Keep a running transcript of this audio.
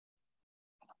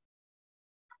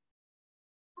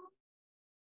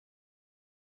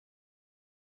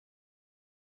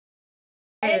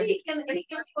And he can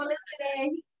pull it today.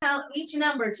 He can count each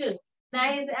number too.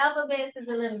 Now his alphabet is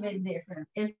a little bit different.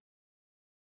 It's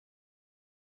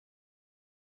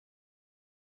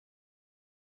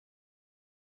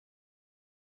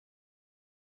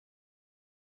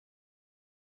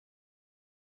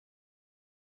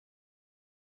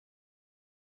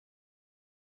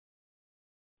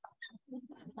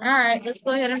all right, let's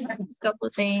go ahead and practice a couple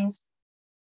of things.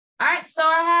 All right, so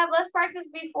let's practice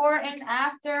before and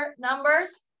after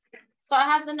numbers. So I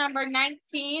have the number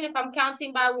 19. If I'm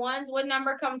counting by ones, what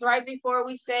number comes right before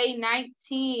we say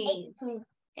 19?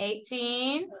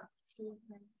 18.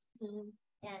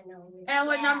 And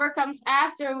what number comes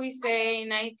after we say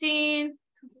 19?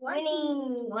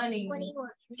 20.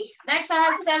 Next, I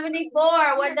have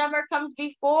 74. What number comes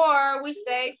before we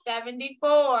say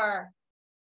 74?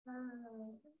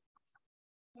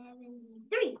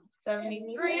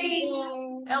 73.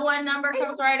 And what number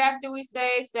comes right after we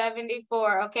say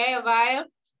 74? Okay, Avaya?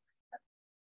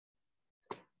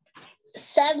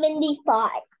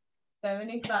 75.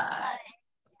 75.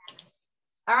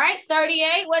 All right,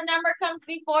 38. What number comes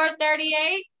before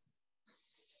 38?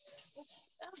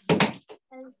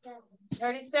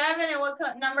 37. And what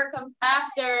number comes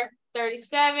after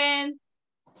 37?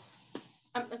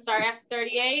 I'm sorry, after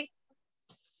 38?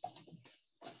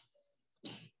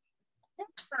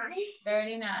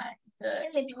 39.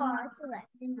 Good.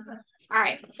 All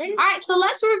right. So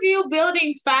let's review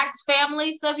building facts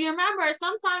family. So if you remember,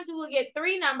 sometimes we will get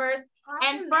 3 numbers,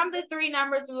 and from the 3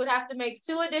 numbers, we would have to make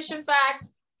 2 addition facts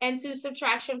and 2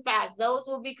 subtraction facts. Those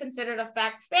will be considered a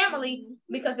fact family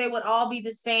because they would all be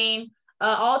the same.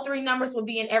 All 3 numbers would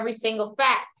be in every single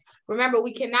fact. Remember,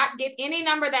 we cannot get any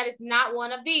number that is not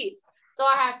one of these. So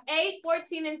I have 8,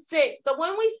 14, and 6. So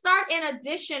when we start an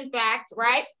addition fact,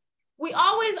 right? We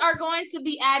always are going to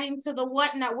be adding to the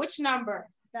what now? Which number?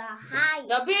 The highest.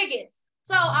 The biggest.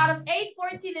 So out of 8,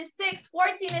 14, and 6,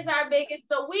 14 is our biggest.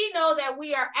 So we know that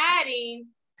we are adding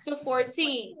to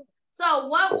 14. So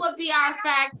what would be our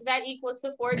fact that equals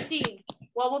to 14?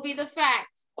 What will be the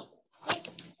fact? 6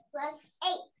 plus 8.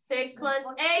 6 plus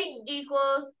 8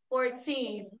 equals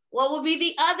 14. What will be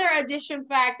the other addition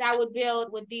fact I would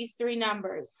build with these 3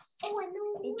 numbers? Oh, I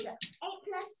know. 8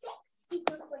 plus 6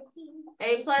 equals 14.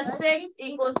 8 plus 6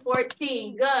 equals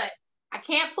 14. Good. I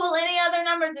can't pull any other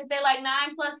numbers and say like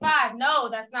 9 plus 5. No,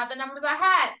 that's not the numbers I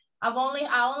had. I only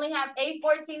have 8,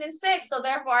 14, and 6. So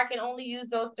therefore, I can only use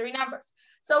those 3 numbers.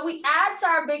 So we add to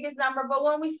our biggest number, but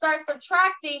when we start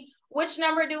subtracting, which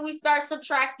number do we start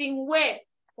subtracting with?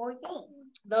 14.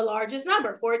 The largest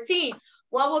number, 14.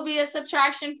 What will be a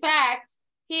subtraction fact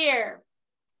here?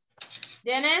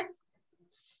 Dennis?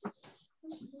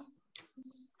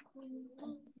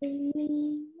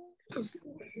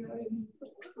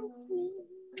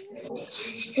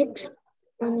 6.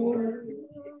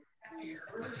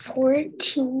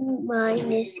 14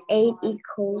 minus 8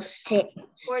 equals 6.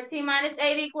 14 minus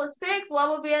 8 equals 6. What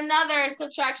would be another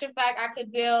subtraction fact I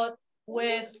could build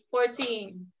with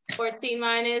 14? 14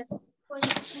 minus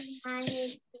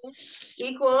 6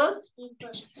 equals?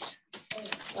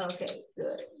 Okay,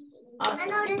 good. Awesome. I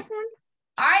know this one.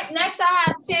 All right, next I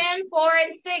have 10, 4,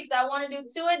 and 6. I want to do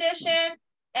 2 addition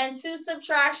and 2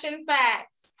 subtraction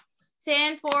facts.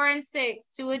 10, 4, and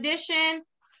 6. 2 addition,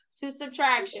 2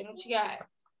 subtraction. What you got?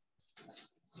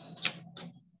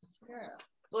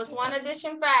 What's 1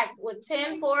 addition fact with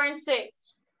 10, 4, and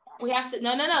 6? We have to,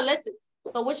 no, listen.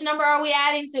 So which number are we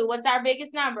adding to? What's our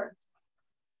biggest number?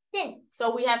 10.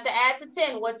 So we have to add to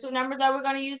 10. What 2 numbers are we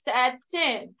going to use to add to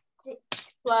 10?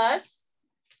 Plus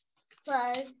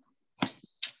 10.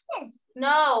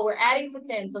 No, we're adding to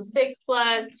 10. So 6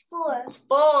 plus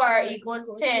 4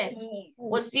 equals 10.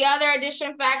 What's the other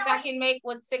addition fact I can make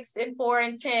with 6 and 4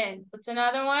 and 10? What's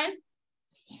another one?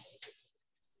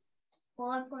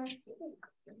 4 plus 6.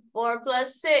 4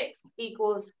 plus 6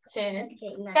 equals 10.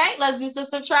 Okay, let's do some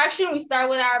subtraction. We start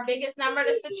with our biggest number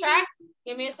to subtract.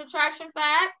 Give me a subtraction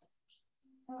fact.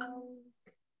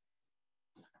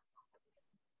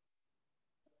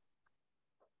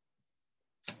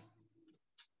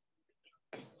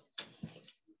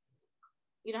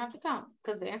 You don't have to count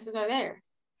because the answers are there.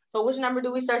 So which number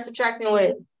do we start subtracting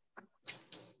with?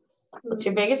 What's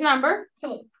your biggest number?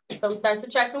 10. So we start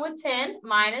subtracting with 10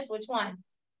 minus which one?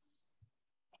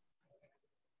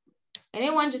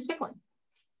 Anyone, just pick one.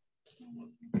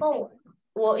 4.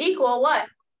 Will equal what?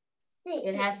 6.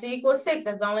 It has to equal 6.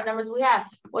 That's the only numbers we have.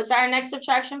 What's our next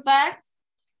subtraction fact?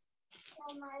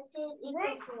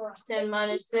 10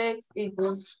 minus 6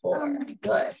 equals 4.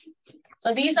 Good.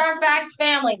 So these are facts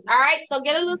families. All right. So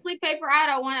get a loose leaf paper out.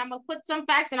 I'm going to put some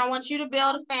facts and I want you to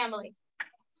build a family.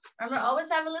 Remember, always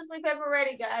have a listening paper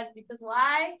ready, guys, because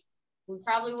why? We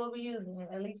probably will be using it,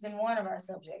 at least in one of our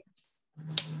subjects.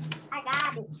 I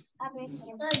got it.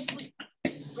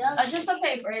 Just a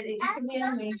paper. It can be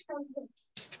on me.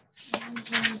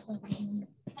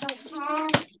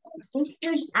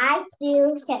 I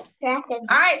still kept track of.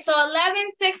 All right, so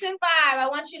 11, 6, and 5. I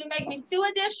want you to make me 2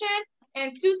 addition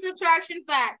and 2 subtraction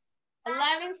facts.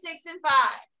 11, 6, and 5.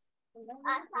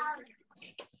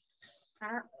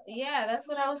 Yeah, that's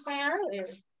what I was saying earlier.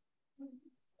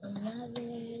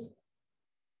 11.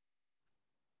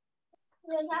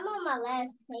 Look, I'm on my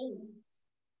last page.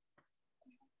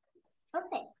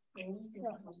 Okay.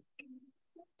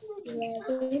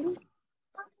 11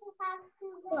 plus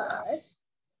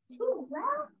 2. Well,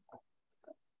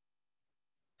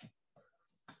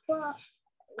 12.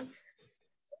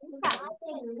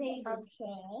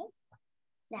 Okay.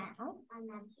 Now I'm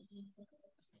not.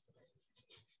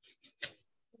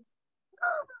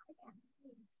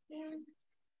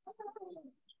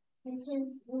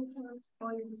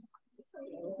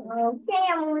 Okay,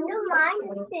 I'm going to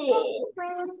minus this.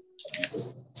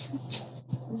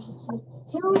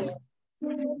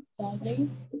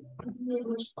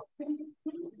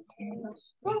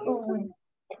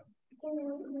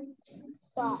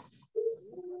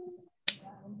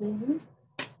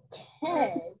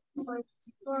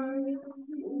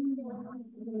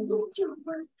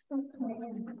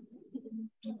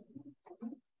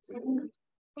 10.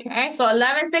 Okay, so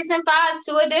 11, 6, and 5,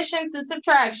 2 addition, 2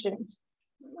 subtraction.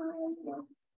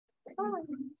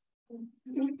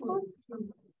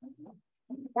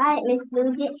 Got it, Miss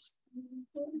Lucas.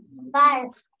 Got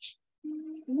it.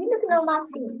 You looking on my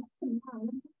feet.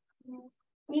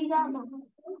 You got my.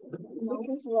 This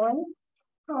is 1.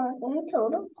 In the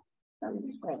total.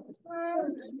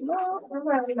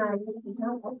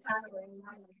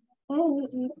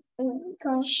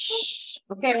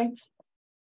 Okay.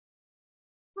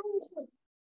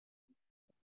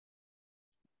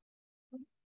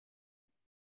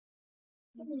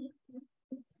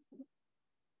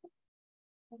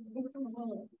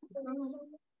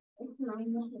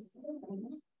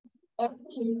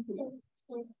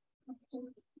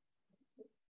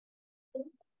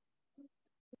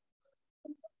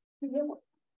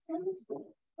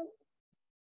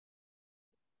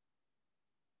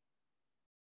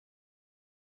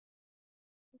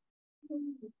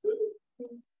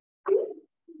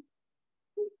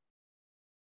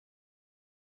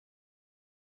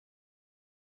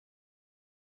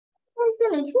 We're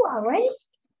finished already?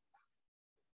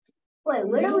 Wait,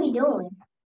 what are we doing?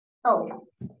 Oh.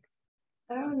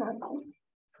 I don't know.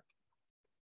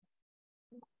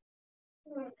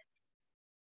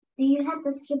 Do you have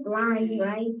to skip lines,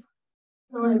 right?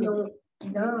 No, I don't.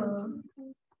 No.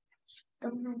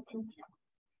 Don't have to.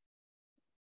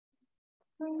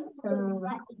 What the?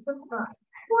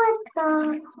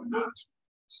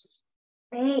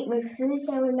 Wait, my food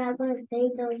said we're not going to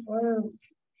say those words.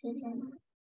 She said,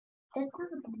 that's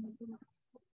not a bad thing.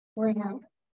 Wait, no.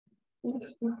 She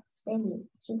did not say it.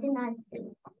 She did not say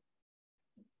it.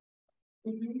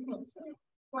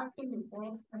 What in the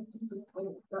world?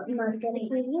 I'm not going to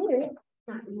hear it.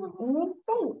 Not even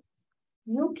say it.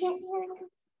 You can't hear it.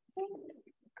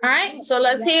 All right, so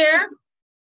let's hear.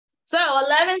 So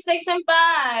 11, 6, and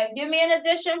 5. Give me an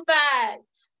addition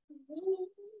fact.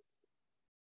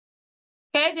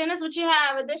 Okay, Dennis, what you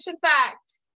have? Addition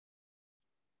fact.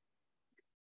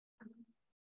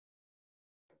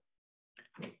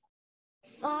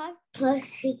 5 plus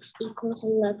 6 equals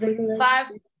 11. 5.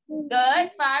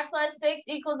 Good. 5 plus 6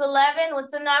 equals 11.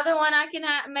 What's another one I can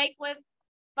make with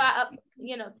 5?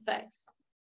 The facts.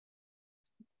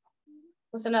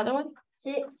 What's another one?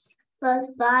 6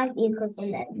 plus 5 equals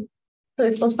 11.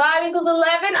 6 plus 5 equals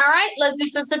 11. All right, let's do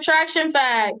some subtraction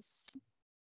facts.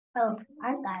 Oh,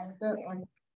 I got a good one.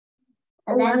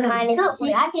 11 minus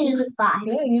 6. I can use 5.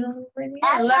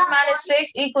 Yeah, 11 minus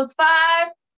 6 equals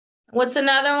 5. What's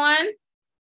another one?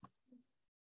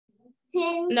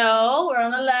 10. No, we're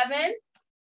on 11.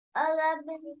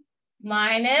 11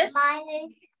 minus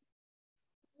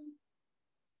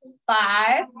 5.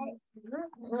 11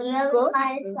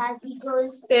 minus 5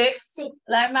 equals 6.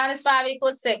 11 minus 5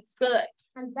 equals 6. Good.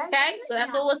 Okay, so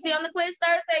that's what we'll see on the quiz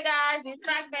Thursday, guys. These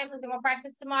fact families, we're going to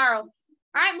practice tomorrow. All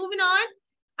right, moving on.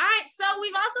 All right, so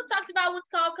we've also talked about what's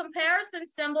called comparison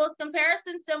symbols.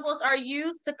 Comparison symbols are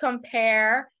used to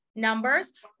compare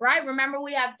numbers, right? Remember,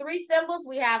 we have 3 symbols.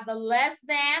 We have the less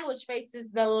than, which faces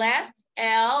the left,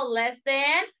 L, less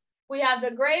than. We have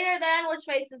the greater than, which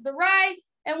faces the right.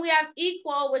 And we have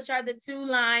equal, which are the 2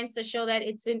 lines to show that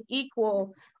it's an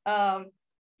equal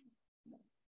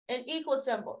an equal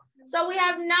symbol. So we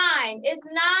have 9. Is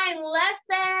 9 less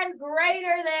than,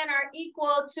 greater than, or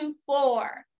equal to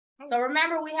 4? So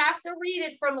remember, we have to read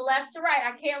it from left to right.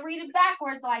 I can't read it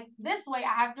backwards like this way.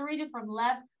 I have to read it from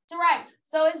left to right.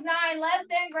 So is 9 less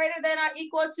than, greater than, or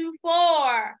equal to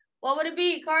 4? What would it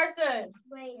be, Carson?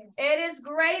 Greater. It is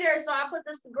greater. So I put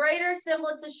this greater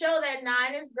symbol to show that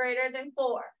 9 is greater than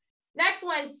 4. Next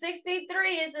one, 63.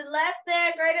 Is it less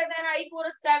than, greater than, or equal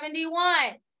to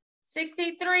 71?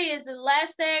 63. Is it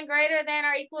less than, greater than,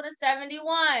 or equal to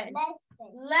 71?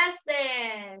 Less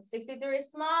than. 63 is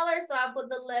smaller, so I put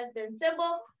the less than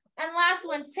symbol. And last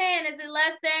one, 10. Is it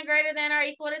less than, greater than, or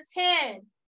equal to 10?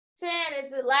 10.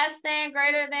 Is it less than,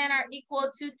 greater than, or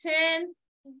equal to 10?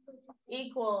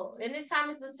 Equal. Anytime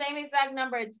it's the same exact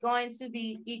number, it's going to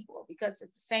be equal because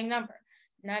it's the same number.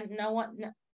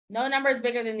 No number is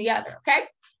bigger than the other, okay?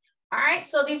 All right,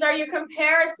 so these are your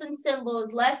comparison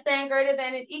symbols, less than, greater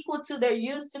than, and equal to. They're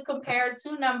used to compare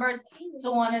two numbers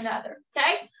to one another,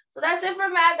 okay? So that's it for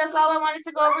math. That's all I wanted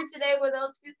to go over today with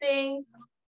those few things.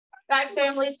 Fact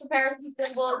families, comparison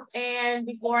symbols, and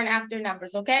before and after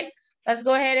numbers, okay? Let's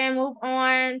go ahead and move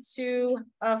on to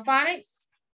phonics.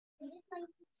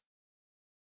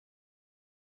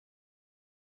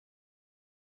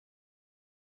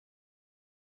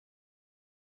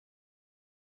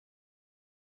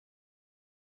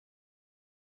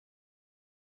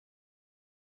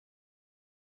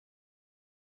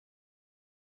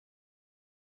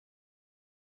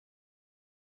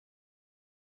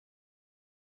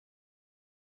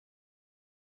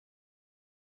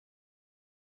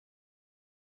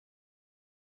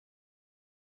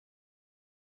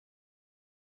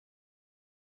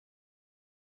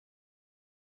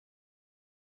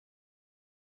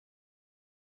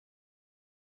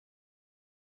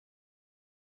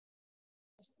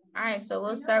 All right, so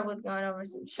we'll start with going over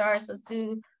some charts. Let's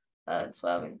do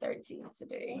 12 and 13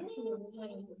 today.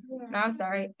 No, I'm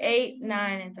sorry, 8,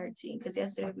 9, and 13, because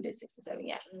yesterday we did 6 and 7.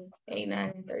 Yeah, 8,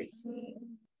 9, and 13.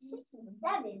 6 and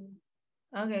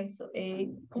 7. Okay, so 8,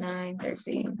 9,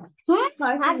 13.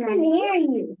 I can hear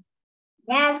you.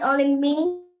 Yeah, it's only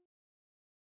me.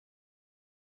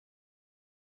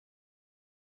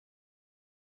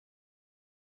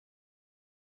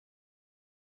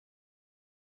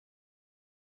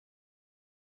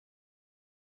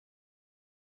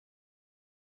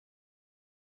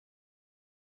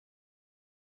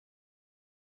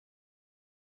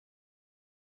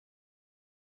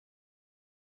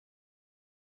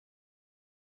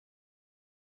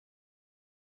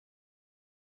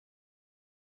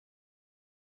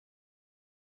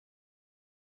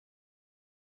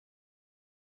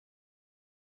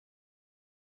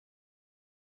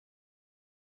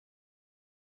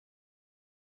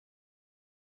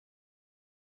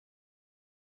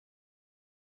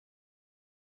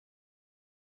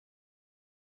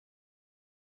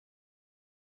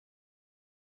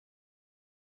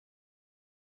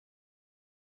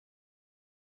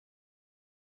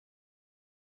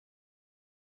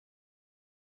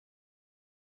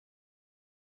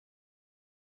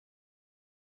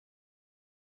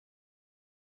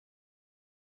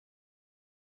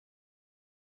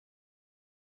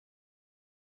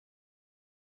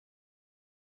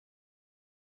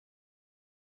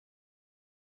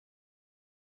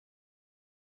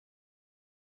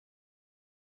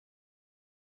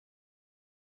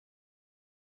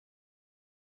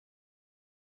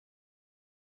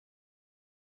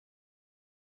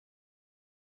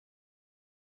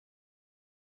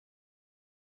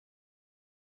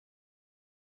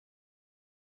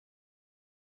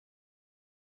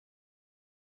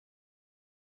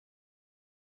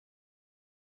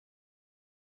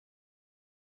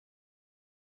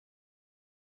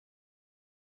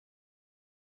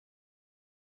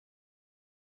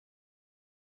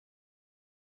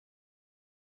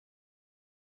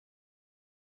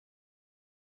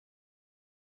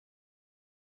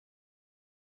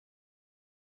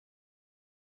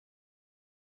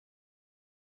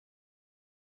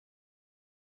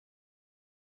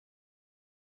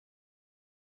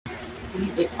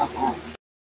 Leave it alone.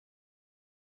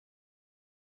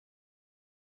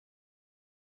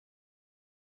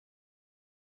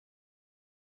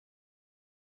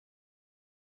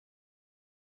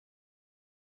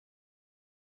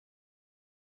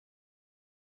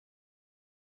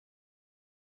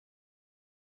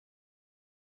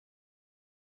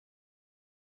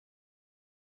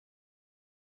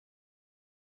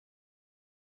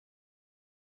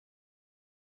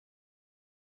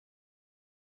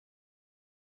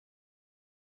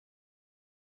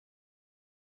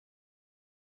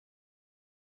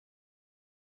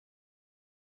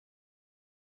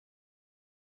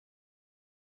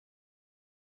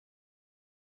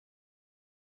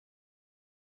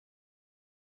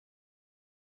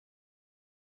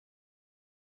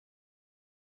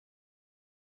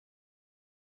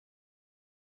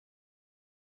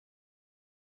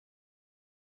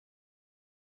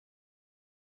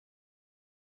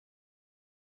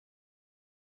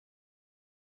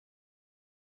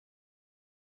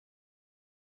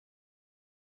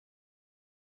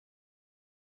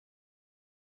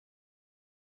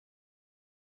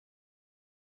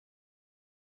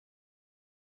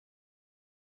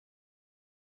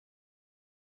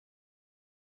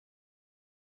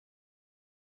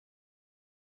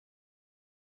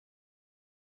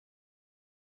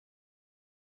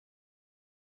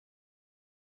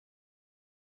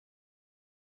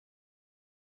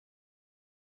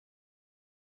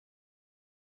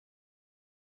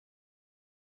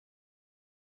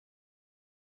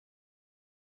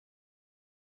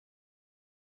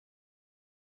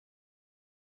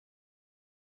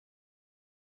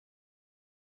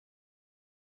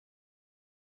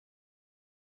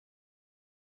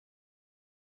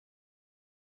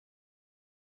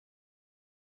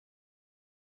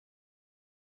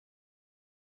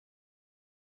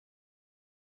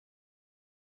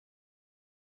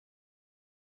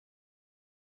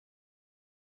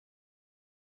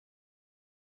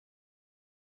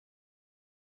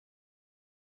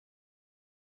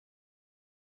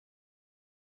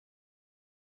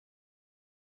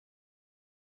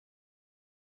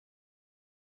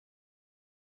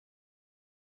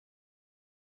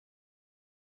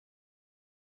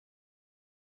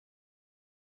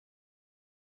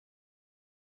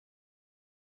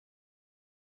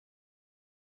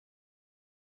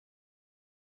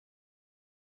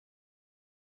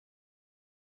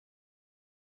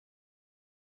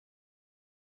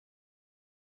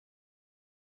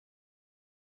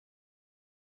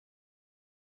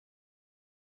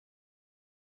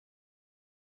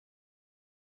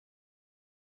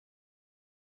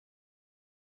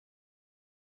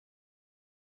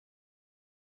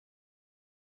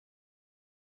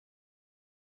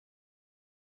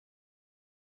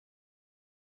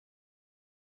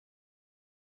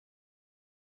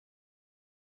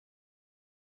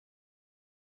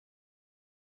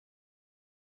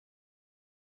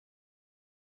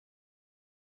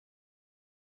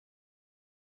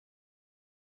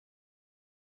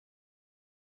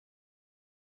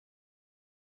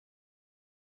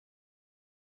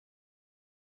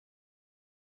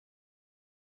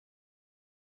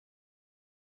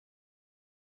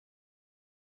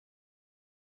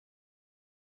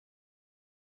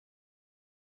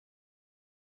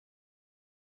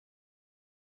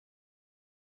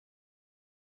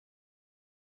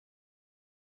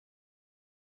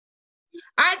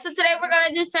 All right, so today we're going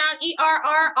to do sound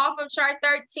ERR off of chart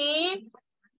 13.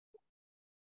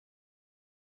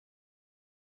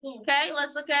 Okay,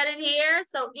 let's look at it here.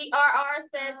 So ERR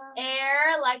says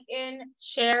air, like in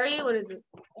cherry. What is it?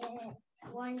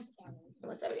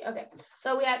 170. Okay,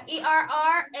 so we have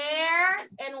ERR, air,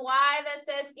 and Y that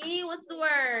says E. What's the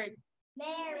word?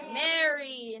 Mary.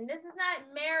 Mary. And this is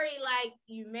not Mary like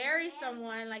you marry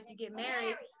someone, like you get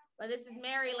married, but this is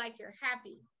Mary like you're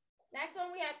happy. Next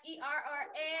one, we have ERR,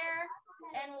 air,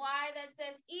 and Y that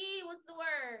says E. What's the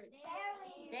word?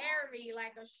 Berry. Berry,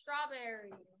 like a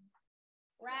strawberry.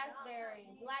 Raspberry,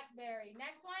 blackberry.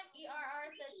 Next one,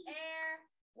 ERR says air,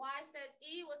 Y says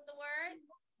E. What's the word?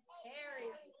 Terry.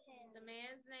 It's a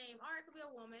man's name. Or it could be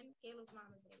a woman. Caleb's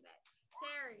mom is named that.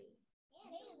 Terry.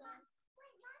 Okay.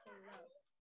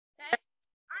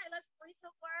 All right, let's read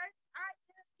some words. All right,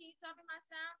 Dennis, can you tell me my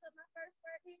sounds of my first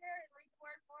word here and read the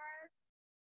word for us?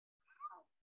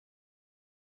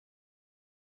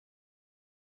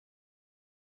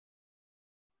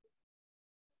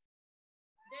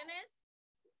 Dennis?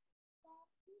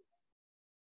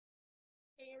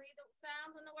 Can you read the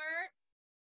sounds in the word?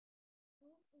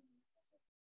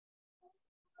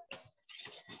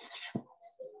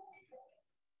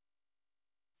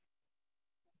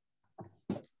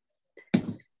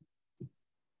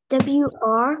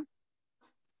 WR.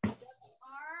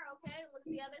 Okay, what's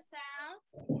the other sound?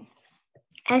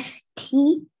 ST.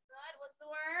 Good, what's the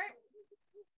word?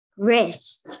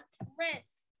 Wrist. Wrist,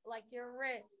 like your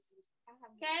wrist.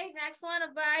 Okay, next one,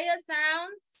 Abaya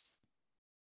sounds.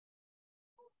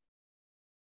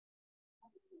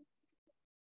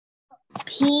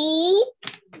 P.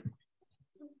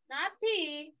 Not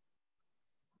P.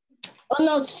 Oh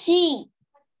no, C.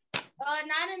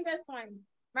 Not in this one.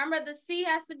 Remember, the C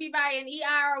has to be by an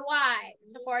ER or Y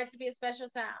for it to be a special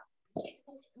sound.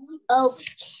 Oh.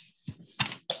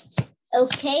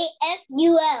 Okay,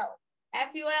 FUL.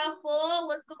 FUL, full.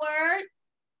 What's the word?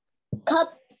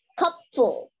 Cupful.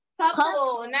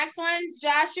 Cupful. Next one,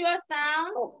 Joshua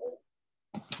sounds.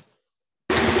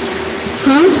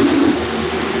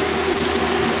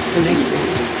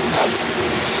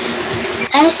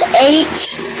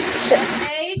 SH.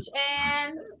 SH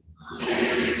and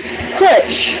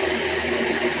push.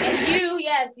 And U,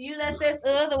 yes, U that says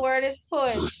the word is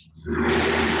push. All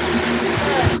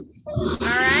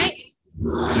right.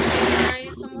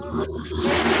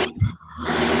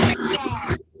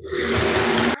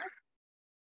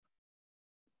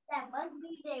 That must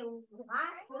be the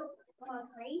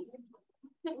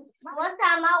one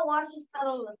time I watched it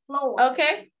on the floor.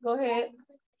 Okay, go ahead.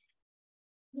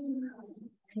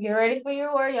 Get ready for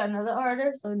your word. Y'all know the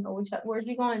order, so know which word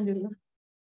you're going to do.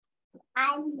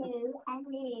 I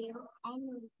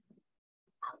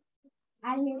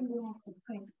knew you have to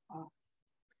print off.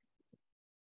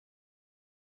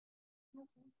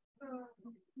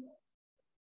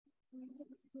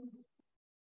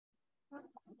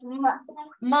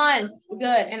 Month,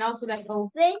 good, and also that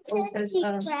O says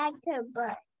her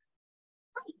butt.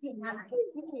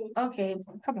 Okay,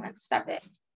 come on, stop it.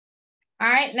 All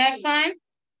right, next one.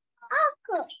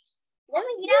 Let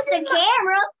me get out the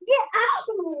camera. Get out.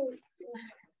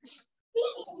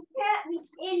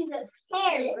 In the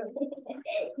camera.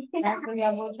 That's when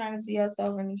y'all both trying to see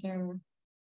yourself in the camera.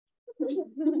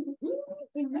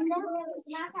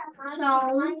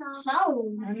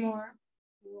 One more.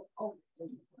 Oh,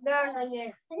 no, I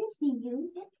didn't see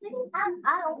you. I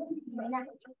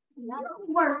don't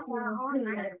work. All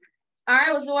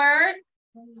right, what's the word?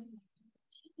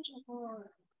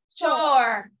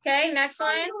 Chore. Okay, next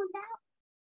one.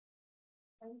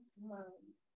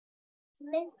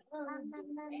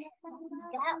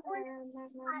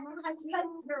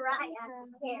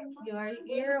 Your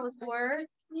ear, what's the word?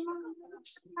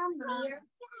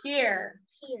 Here.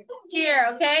 Here,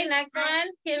 okay, next one,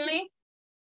 Kinley.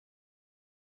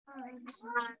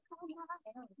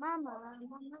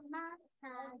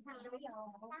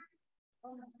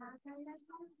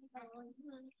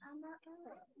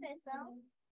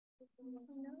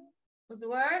 What's the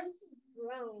word?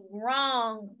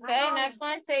 Wrong. Okay, next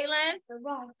one, Taylin. The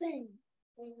wrong thing.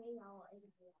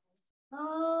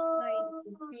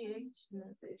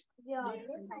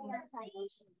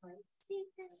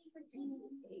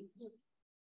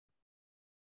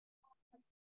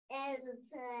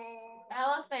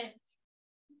 Elephant.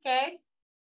 Okay.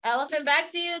 Elephant, back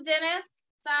to you, Dennis.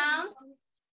 Sound.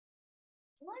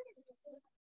 What?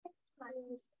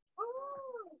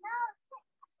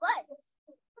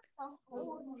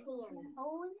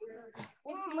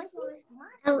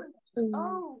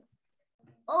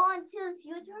 Oh, until it's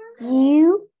your turn?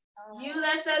 You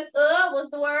that says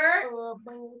what's the word?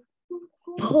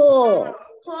 Pull.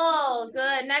 Helpful.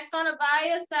 Good. Next one,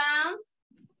 Abaya, sounds.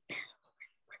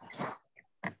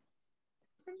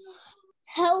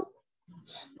 Help.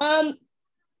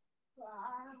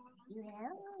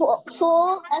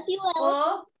 Full. F-U-L.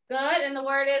 Full. Good. And the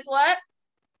word is what?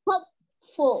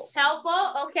 Helpful.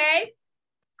 Helpful. Okay.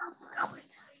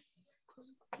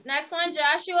 Next one,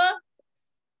 Joshua.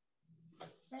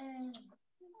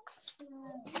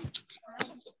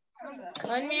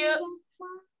 Unmute.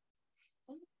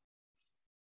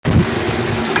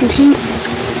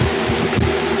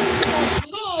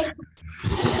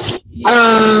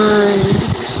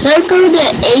 Circle the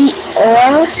 8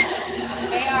 R's.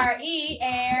 A-R-E,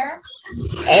 air.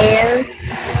 Air.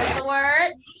 What's the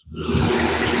word?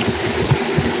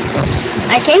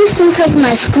 I think so because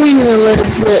my screen is a little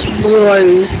bit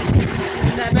blurry.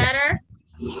 Is that better?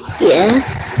 Yeah.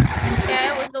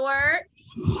 Okay, what's the word?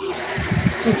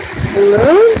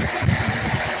 Blue?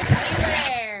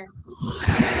 Beware.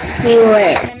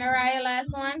 Beware. And Naraya,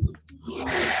 last one. Thank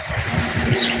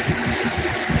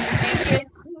you.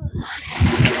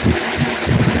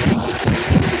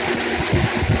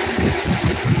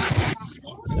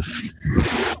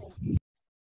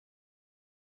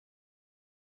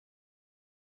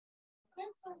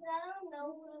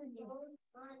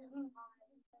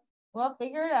 Well,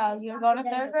 figure it out. You're going to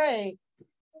third grade.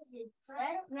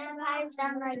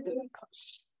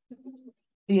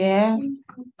 Yeah. You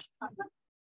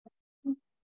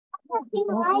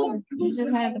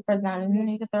just have the first down and then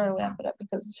you can throw it away after that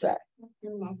because it's trash.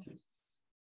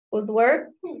 What's the word?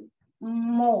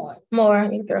 More. More. You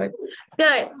can throw it.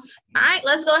 Good. All right,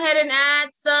 let's go ahead and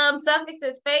add some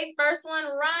suffixes. Faith, first one,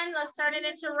 run. Let's turn it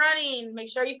into running. Make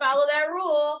sure you follow that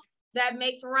rule. That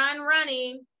makes run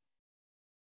running.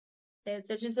 Pay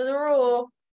attention to the rule.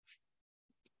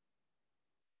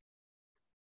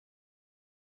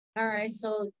 All right,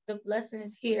 so the lesson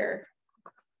is here.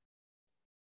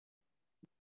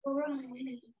 That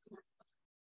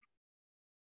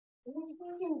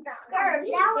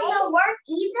won't work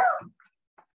either.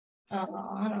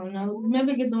 I don't know.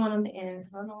 Maybe get the one on the end.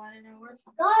 I don't know why it didn't work.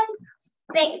 Go.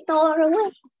 Throw it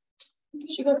away.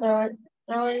 She go throw it.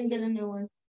 Throw it and get a new one.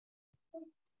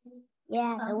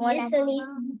 Yeah, the one that needs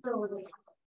to throw it away.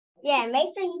 Yeah,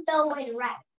 make sure you throw it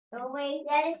right. Throw away.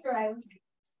 That is right.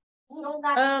 You don't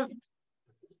got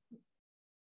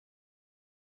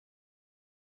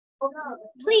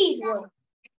please work.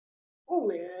 Oh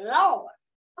Lord.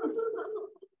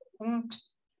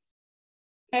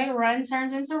 Okay, run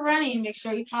turns into running. Make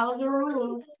sure you follow the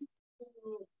rule.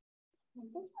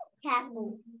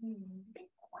 Careful.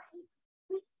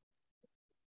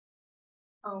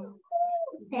 Oh,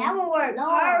 that will work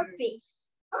perfect.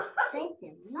 Thank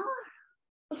you, Lord.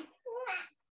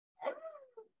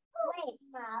 Wait,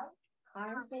 Mom.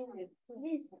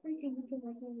 This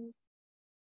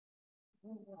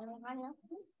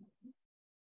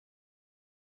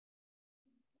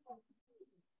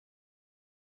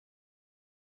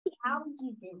how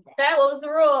you did that? Okay, what was the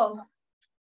rule?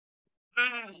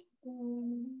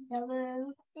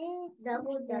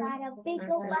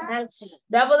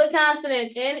 Double the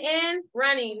consonant. In,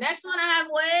 running. Next one I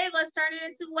have wave. Let's turn it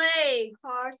into wave.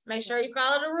 Make sure you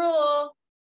follow the rule.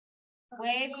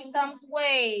 Wave becomes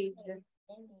waved.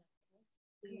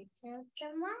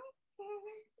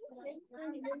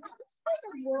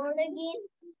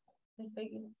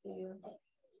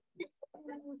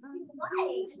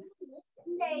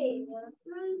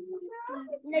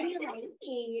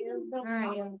 All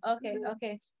right.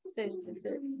 Okay. Sit.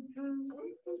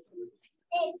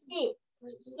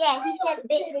 Yeah, he said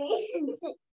bit.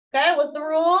 Okay, what's the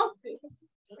rule?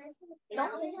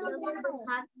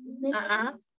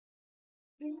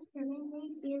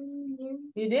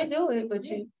 You did do it, but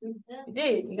you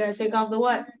did. You gotta take off the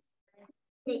what?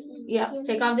 Yeah,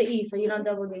 take off the E so you don't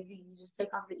double the V. You just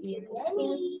take off the E.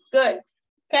 Good.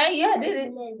 Okay, yeah, did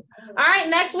it. All right,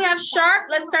 next we have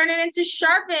sharp. Let's turn it into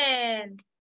sharpen.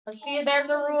 Let's see if there's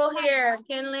a rule here,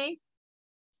 Kinley.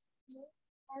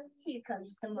 Here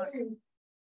comes the mark.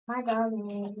 My dog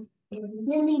name.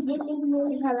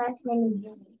 Lily, her last name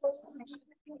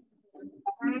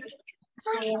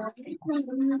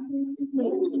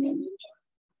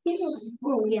is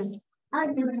oh, yeah.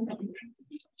 I'll do it.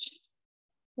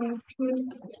 I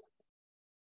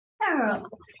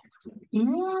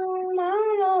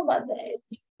don't know about that.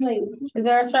 Wait, is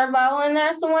there a sharp vowel in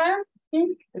there somewhere?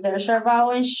 Is there a sharp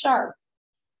vowel in sharp?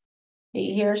 Do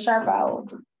you hear a sharp vowel?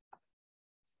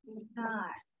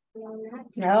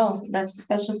 No, that's a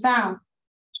special sound.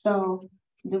 So,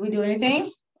 do we do anything?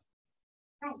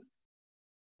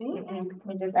 We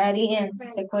just add EN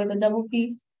to take away the double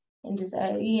P and just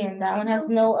add EN. That one has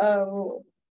no rule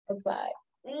applied.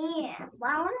 Yeah.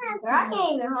 Why would I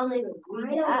can't even hold it.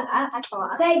 I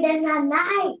thought. Wait, that's not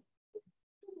nice.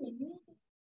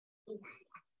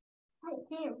 I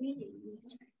can't read it.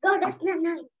 No, that's not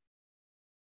nice.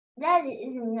 That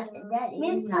is not. That is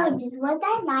Miss Burgess, was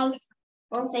that nice?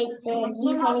 Okay, then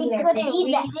you can't even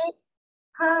read it.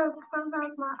 Come from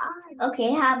my eyes.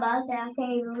 Okay, how about that? I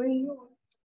can't even read it.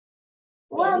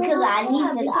 Well, yeah, because I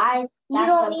need the eyes. You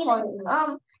don't need it.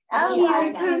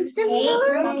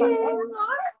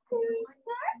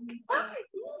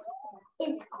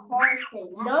 It's constant.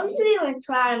 Don't you even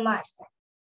try to match that.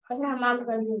 Because my mom's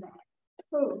gonna do that.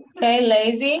 Okay,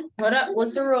 lazy. What up?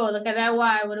 What's the rule? Look at that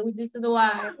Y. What do we do to the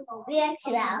Y? We X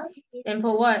it out. And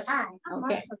put what?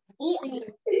 Okay.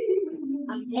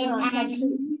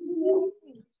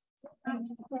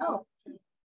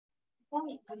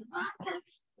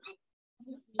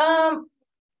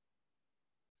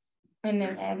 And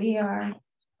then add ER.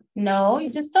 No, you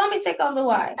just told me take off the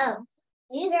Y. Oh,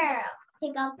 you girl,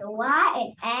 take off the Y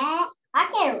and add. I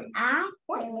can't add.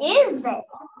 What is that?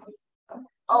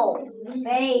 Oh,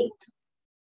 fake.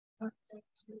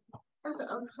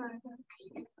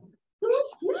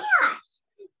 It's not.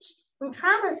 I'm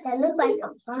trying to say, look like a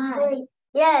 5.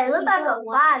 Yeah, it looks like a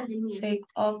 5 to me. Take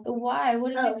off the Y.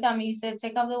 What did you tell me? You said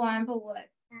take off the Y and put what?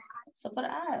 So put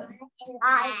I.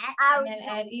 And then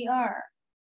add ER.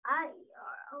 I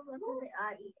was going to say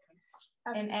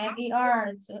I-E-S. And add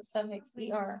ER, so suffix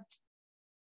ER.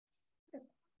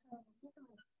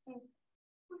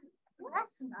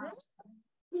 That's nice.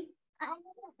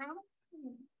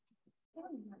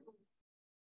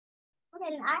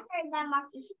 Okay, I heard that mark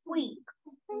is squeak.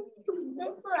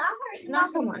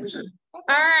 Not so much. All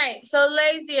right, so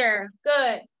lazier.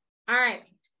 Good. All right.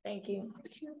 Thank you.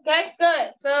 Okay,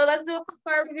 good. So let's do a quick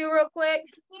part review real quick.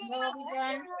 We'll be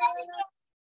done.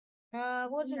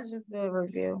 We'll just do a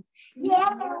review.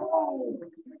 Yeah.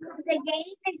 The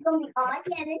game is going to be on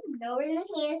and it's nowhere in the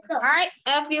hand. So. All right.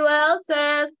 FUL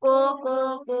says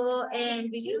full,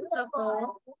 and beautiful.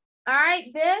 All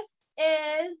right. This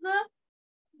is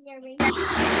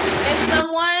if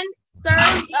someone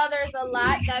serves others a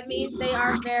lot, that means they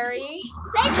are very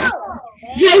faithful.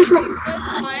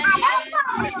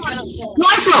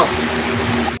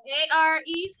 ARE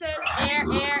says air,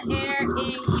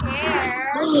 in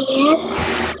care.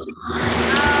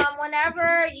 Whenever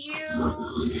you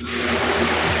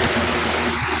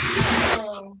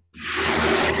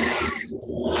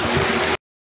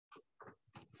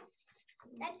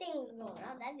that thing is going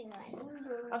on. That thing right.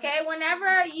 Okay,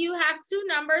 whenever you have two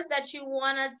numbers that you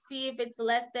want to see if it's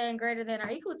less than, greater than, or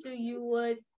equal to, you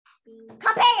would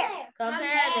compare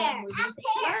them. We just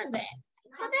learned that.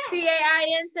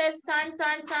 TAIN says ton,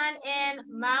 and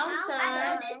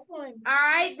mountain. All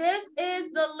right, this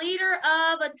is the leader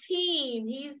of a team.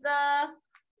 He's the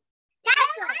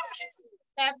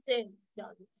captain.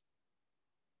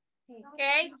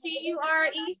 Okay,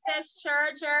 TURE says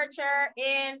chur,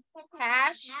 in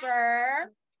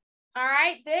pasture. All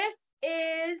right, this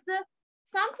is,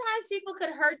 sometimes people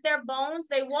could hurt their bones.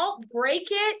 They won't break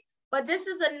it, but this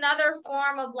is another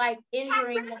form of like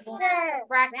injuring the bone.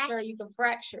 Fracture, you can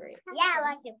fracture it. Yeah, I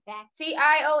like it fracture.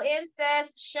 TION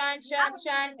says shun,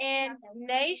 in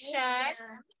nation.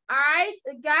 All right,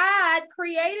 God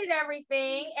created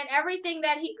everything, and everything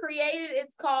that he created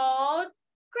is called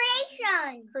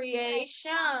creation.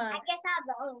 I guess I'm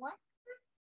the only one.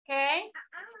 Okay.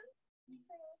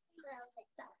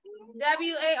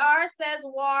 WAR says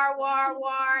war,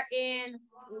 in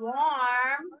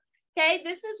warm. Okay,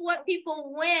 this is what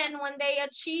people win when they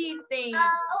achieve things.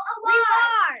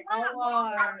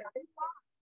 Award.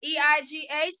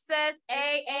 EIGH says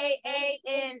A,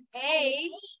 in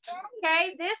age.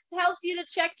 Okay, this helps you to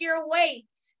check your weight.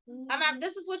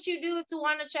 This is what you do to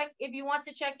want to check. If you want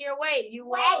to check your weight, you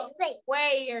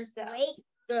weigh yourself.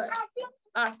 Good.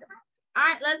 Awesome. All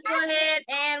right, let's go ahead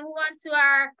and move on to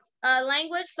our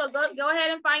language. So go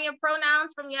ahead and find your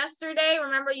pronouns from yesterday.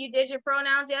 Remember, you did your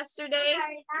pronouns yesterday.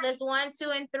 List 1, 2,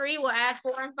 and 3. We'll add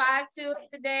 4 and 5 to it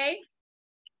today.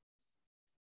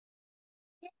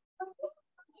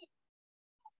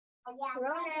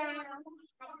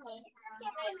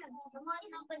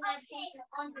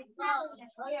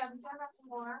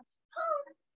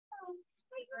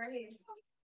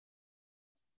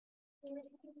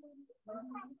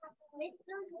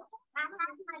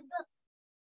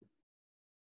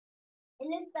 It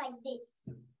looks like this.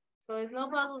 So there's no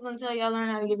puzzles until y'all learn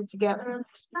how to get it together.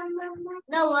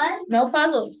 No what? No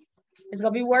puzzles. It's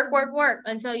gonna be work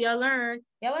until y'all learn.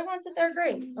 Y'all are going to 3rd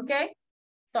grade, okay?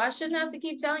 So I shouldn't have to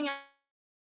keep telling y'all.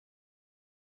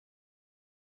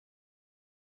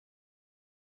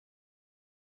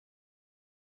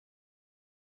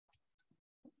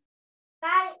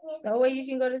 No way you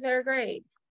can go to 3rd grade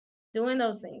doing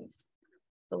those things.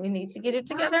 So we need to get it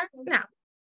together now.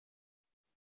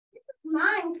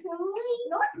 Mine, truly?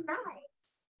 No, it's not.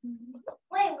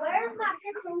 Wait, where's my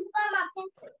pencil? Who got my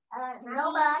pencil?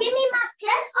 Nobody. Give me my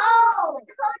pencil. Oh,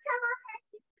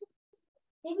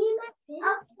 give me my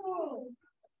pencil.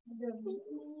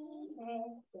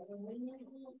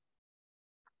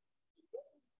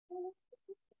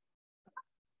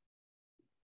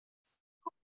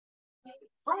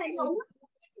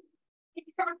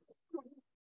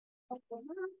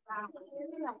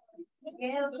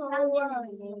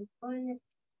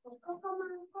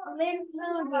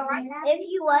 If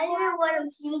you wonder what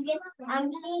I'm singing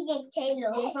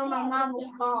Kalo from my mama's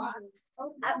car.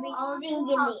 I'll be singing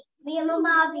it. Me and my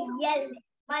mom be yelling.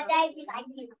 My dad be like,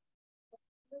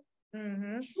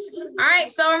 All right,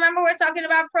 so remember we're talking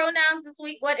about pronouns this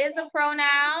week. What is a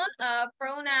pronoun? A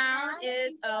pronoun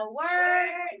is a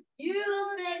word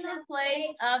used in the place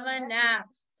of a noun.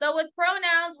 So with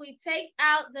pronouns, we take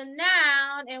out the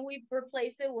noun and we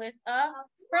replace it with a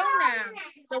pronoun.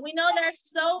 So we know there's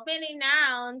so many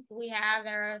nouns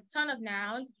there are a ton of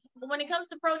nouns. But when it comes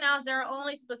to pronouns, there are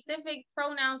only specific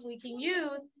pronouns we can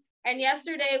use. And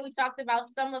yesterday we talked about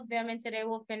some of them, and today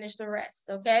we'll finish the rest,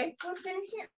 okay? we'll finish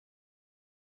it.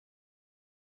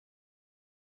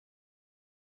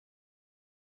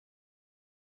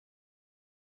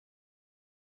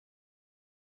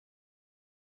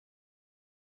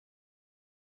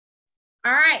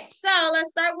 All right, so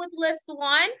let's start with list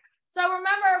 1. So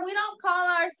remember, we don't call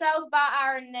ourselves by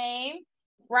our name,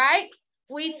 right?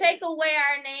 We take away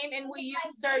our name and we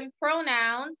use certain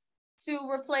pronouns to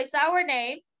replace our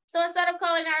name. So instead of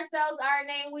calling ourselves our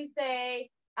name, we say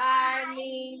I,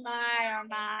 me, my, or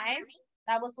mine.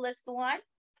 That was list 1.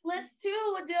 List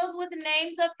 2 deals with the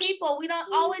names of people. We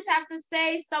don't always have to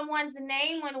say someone's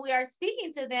name when we are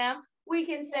speaking to them. We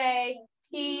can say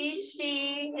he,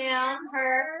 she, him,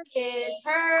 her, his,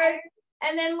 hers.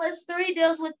 And then list 3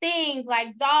 deals with things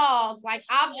like dogs, like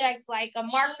objects, like a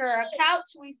marker, a couch.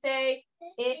 We say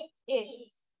it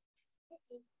is.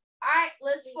 All right,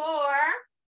 list 4.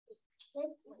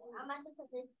 I'm about to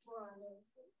put this 4 on it.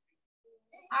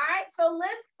 All right, so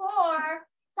list 4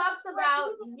 talks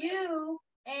about you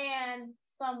and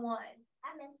someone.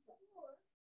 I missed it.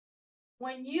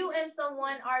 When you and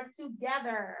someone are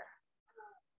together.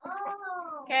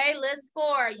 Oh. Okay, list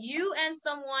 4. You and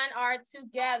someone are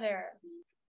together.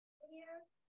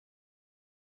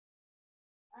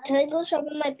 Can I go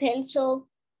sharpen my pencil?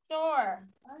 Sure.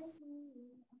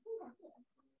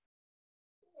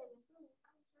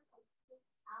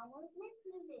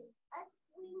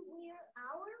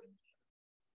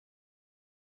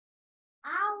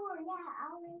 Hour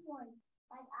 1.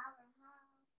 Like hour.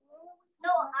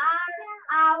 No,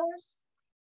 hours.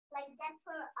 Like that's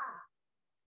for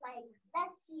like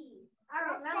let's see.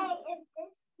 Let's say if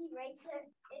this eraser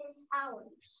is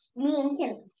hours. Me and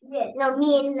Kim. Yeah. No,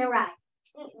 me and the right.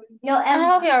 No, I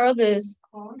hope y'all wrote this.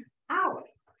 Hours.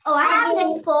 Oh, I have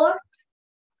this 4.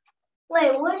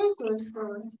 Wait, what is this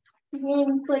for? You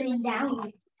didn't put it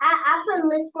down. I put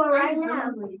list 4 right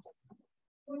now.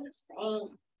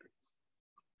 Same.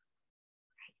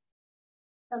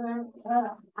 I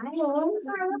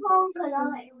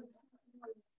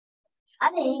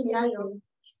didn't know.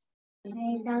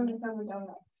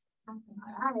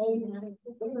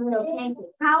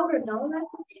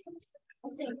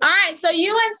 All right, so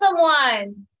you and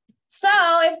someone. So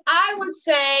if I would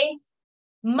say,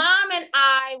 Mom and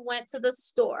I went to the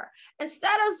store.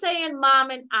 Instead of saying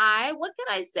Mom and I, what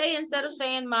could I say instead of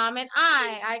saying Mom and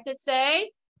I? I could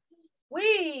say,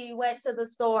 we went to the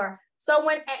store. So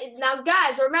now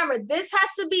guys, remember, this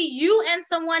has to be you and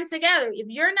someone together. If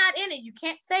you're not in it, you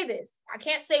can't say this. I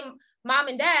can't say Mom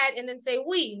and Dad and then say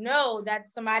we. No,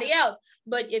 that's somebody else.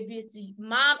 But if it's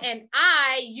Mom and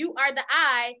I, you are the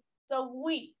I, so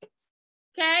we.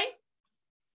 Okay?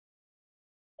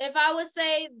 If I would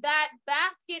say that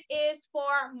basket is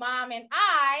for Mom and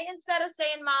I, instead of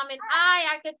saying Mom and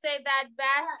I could say that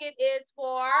basket is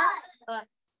for us.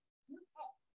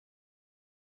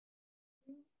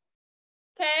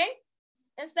 Okay?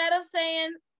 Instead of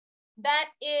saying that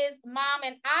is Mom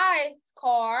and I's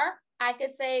car, I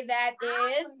could say that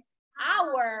is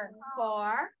our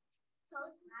car.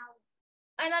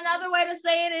 And another way to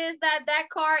say it is that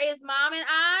car is Mom and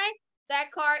I,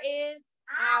 that car is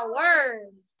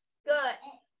ours. Good.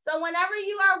 So whenever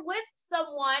you are with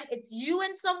someone, it's you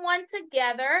and someone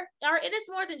together, or it is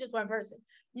more than just one person.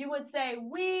 You would say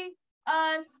we,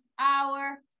 us,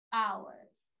 our, ours.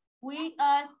 We,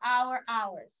 us, our,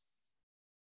 ours.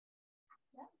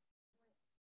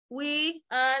 We,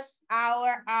 us,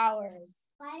 our, ours.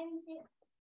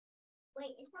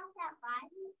 Wait, it's not that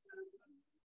 5?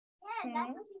 Yeah,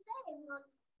 that's what she said.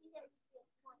 She said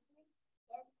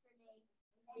yesterday.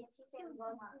 And she said we're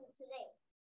going to today.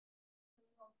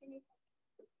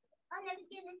 I'll never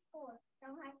get this 4.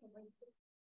 Don't have to wait.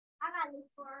 I got this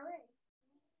 4 already.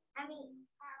 I mean,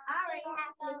 I already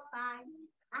have this 5.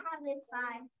 I have this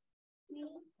 5.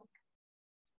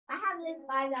 I have this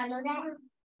 5. I know that.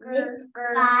 This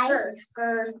 5.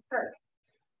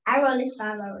 I wrote this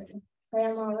 5 already. But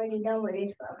I'm already done with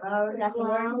this 5. I already got the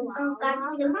wow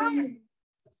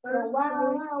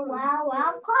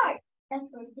card.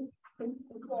 That's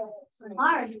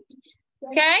hard.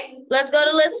 Okay, let's go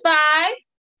to list 5.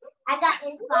 I got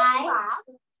this 5.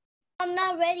 I'm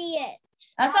not ready yet.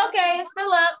 That's okay, it's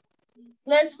still up.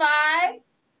 List 5.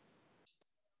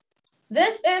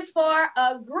 This is for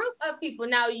a group of people.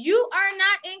 Now, you are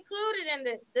not included in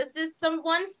this. This is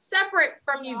someone separate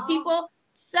from you. People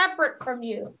separate from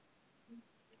you.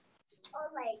 Oh,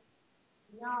 like,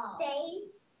 no.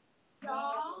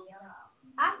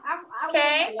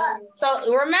 Okay,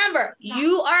 so remember,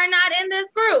 you are not in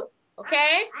this group.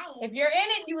 Okay, if you're in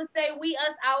it, you would say we,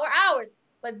 us, our, ours.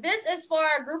 But this is for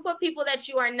a group of people that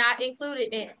you are not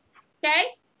included in.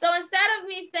 Okay, so instead of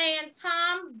me saying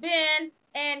Tom, Ben,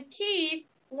 and Keith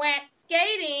went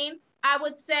skating, I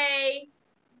would say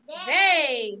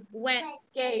they went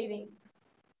skating.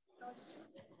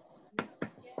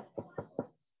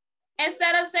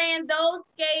 Instead of saying those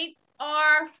skates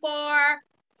are for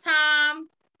Tom,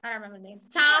 I don't remember the names,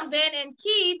 Tom, Ben, and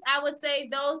Keith, I would say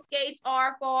those skates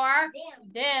are for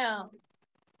them.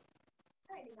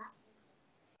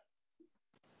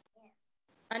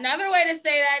 Another way to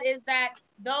say that is that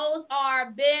those are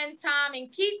Ben, Tom,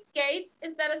 and Keith skates.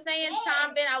 Instead of saying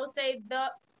Tom, Ben, I would say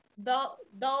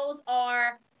those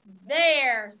are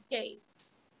their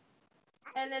skates.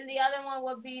 And then the other one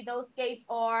would be those skates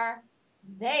are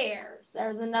theirs.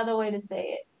 There's another way to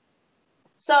say it.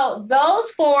 So those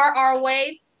 4 are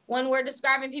ways when we're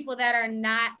describing people that are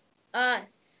not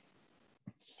us.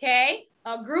 Okay?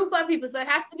 A group of people. So it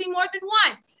has to be more than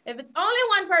one. If it's only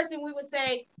one person, we would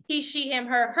say he, she, him,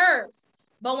 her, hers.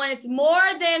 But when it's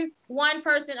more than one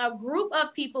person, a group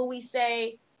of people, we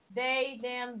say they,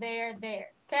 them, their,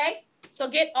 theirs. Okay? So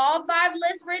get all 5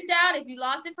 lists written down. If you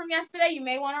lost it from yesterday, you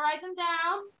may want to write them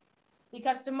down,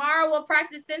 because tomorrow we'll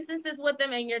practice sentences with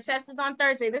them and your test is on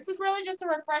Thursday. This is really just a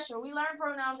refresher. We learned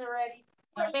pronouns already.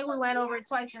 I think we went over it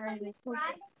twice already this week.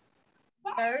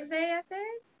 Thursday, I said?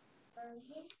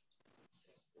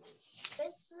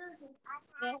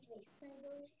 Yes.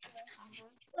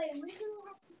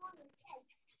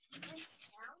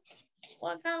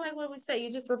 Well, kind of like what we say.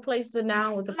 You just replace the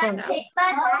noun with the pronoun.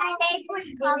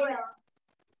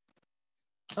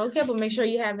 Okay, but make sure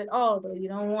you have it all, though. You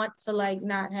don't want to, like,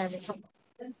 not have it.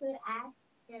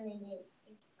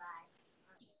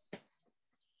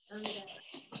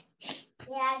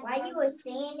 Yeah, while you were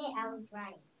saying it, I was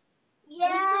right.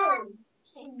 Yeah.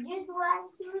 Just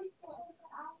what she was saying.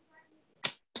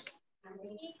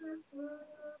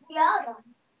 Yeah.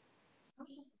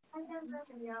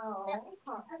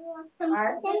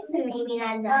 Maybe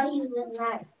not done. He was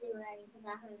not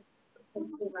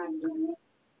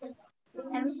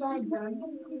done.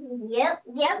 Yep.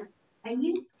 Are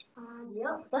you?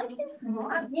 Yep. What's it?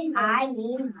 I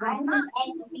mean,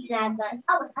 not done.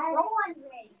 Oh,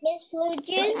 Miss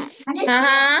Lugins?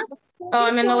 Oh,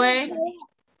 I'm in the way?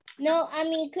 No, I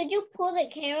mean, could you pull the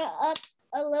camera up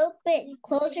a little bit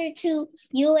closer to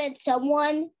you and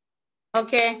someone?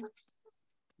 Okay.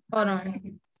 Hold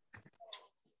on.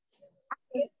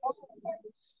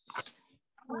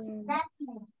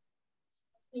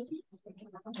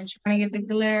 I'm trying to get the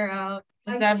glare out.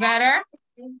 Is that better?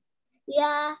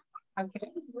 Yeah.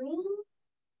 Okay.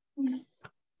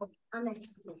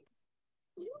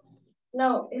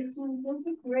 No, if you think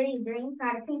it's really green,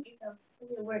 try to pink it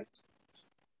works.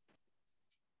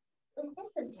 Is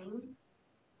this a dream?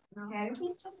 No. And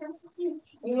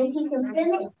then he can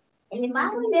fill it. And if I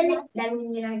don't fill it, that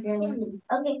means you're not dreaming.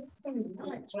 Okay. And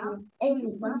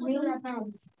it's green.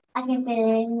 I can fill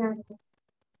it in.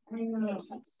 I know.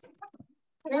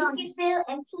 Then you can fill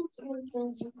and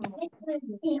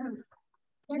pink.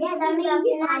 Yeah, that means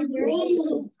you're not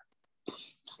dreaming.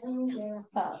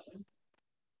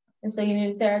 And so you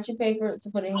need to tear out your paper to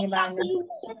put it in your binder.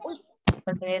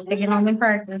 But they have to get home and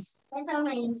practice. That's all I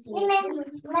need to see.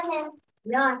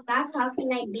 No, stop talking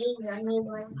like baby on me.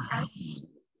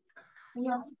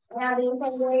 No, now being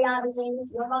said you're out of things.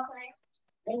 You're okay.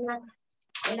 And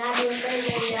not being said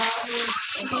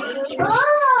you're oh!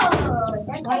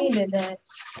 Why you did that?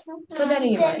 Put that in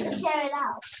your binder. Tear it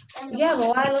out. Yeah, but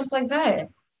why it looks like that?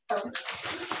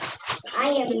 I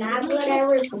am not good at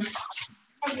working.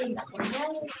 Me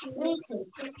too.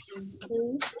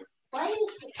 Why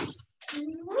is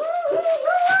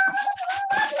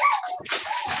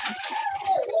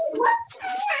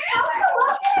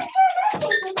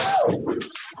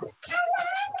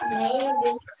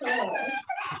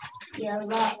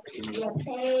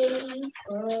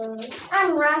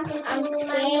I'm rocking. I'm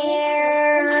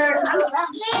scared. I'm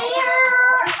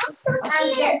scared.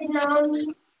 I'm getting on.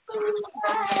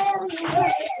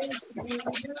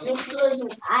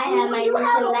 I have my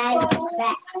little lag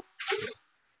back.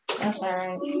 That's all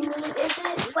right.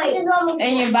 Wait, it's almost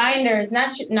And your binders,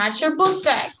 not your book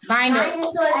sack. Binder.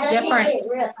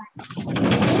 Difference.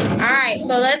 All right,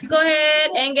 so let's go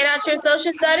ahead and get out your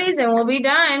social studies and we'll be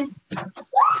done.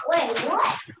 Wait,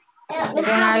 what? We're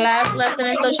doing our last lesson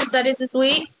in social studies this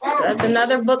week. So that's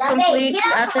another book complete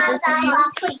after this week.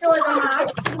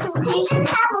 You can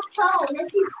have a phone.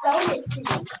 This is so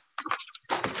interesting.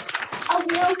 Oh,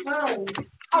 no phone.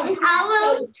 Oh, this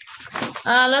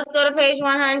Let's go to page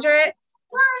 100.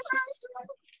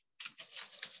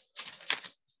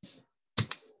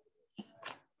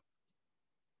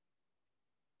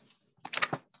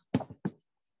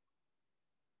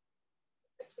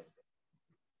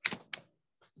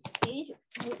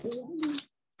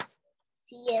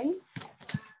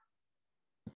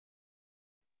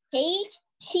 Page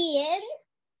CN.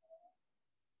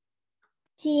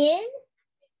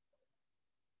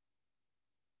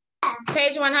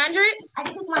 Page 100? I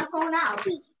took my phone out.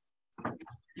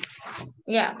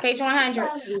 Yeah, page 100.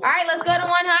 All right, let's go to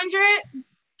 100.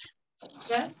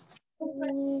 Yeah.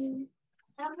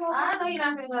 I know you're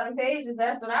not going to go to pages.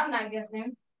 That's what I'm not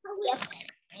guessing. Yep.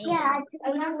 Yeah,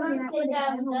 I'm not going to say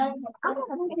that. I'm home. I got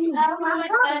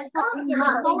something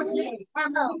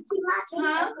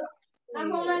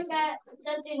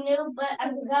new, but I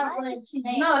forgot what it's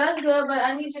named. No, that's good, but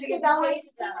I need you to get the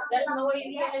pages down. There's no way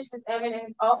you finish this, Evan, and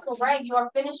it's also right. You are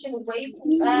finishing way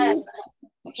too fast.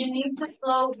 You need to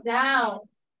slow down.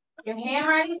 Your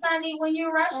handwriting's not neat when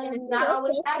you're rushing. It's not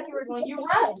always accurate when you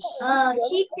rush.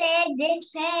 She said this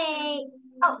page.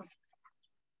 Oh.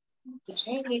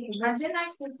 I didn't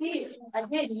actually see it. I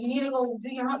did. You need to go do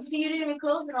your homework. See, you didn't even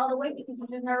close it all the way because you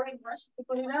just hurried and rushed to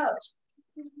put it up.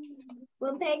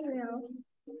 What page now?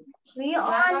 We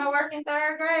Not on. gonna work in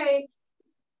 3rd grade.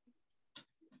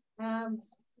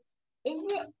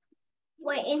 Is it?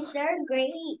 Wait, in 3rd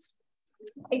grade,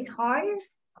 it's harder.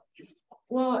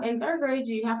 Well, in 3rd grade,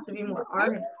 you have to be more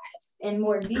organized and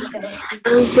more detailed.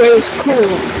 3rd grade is cool.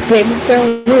 Baby,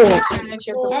 3rd grade. And that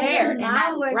you're prepared and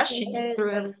not rushing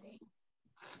through everything.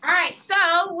 All right, so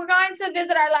we're going to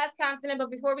visit our last continent,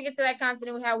 but before we get to that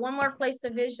continent, we have one more place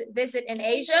to visit in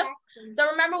Asia. So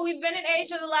remember, we've been in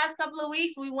Asia the last couple of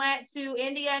weeks. We went to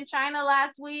India and China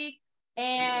last week,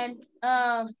 and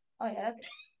went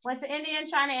to India and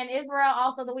China and Israel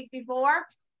also the week before.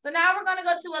 So now we're going to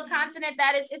go to a continent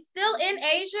that is still in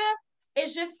Asia.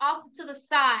 It's just off to the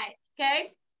side,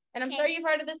 okay? And I'm sure you've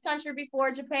heard of this country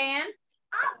before, Japan.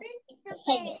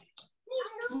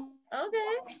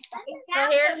 Okay. So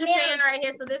here's Japan right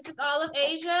here. So this is all of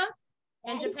Asia,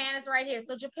 and Japan is right here.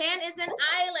 So Japan is an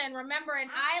island. Remember, an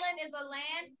island is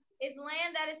land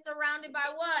that is surrounded by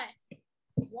what?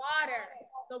 Water.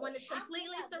 So when it's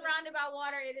completely surrounded by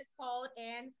water, it is called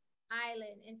an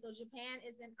island. And so Japan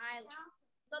is an island.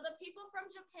 So the people from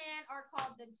Japan are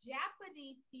called the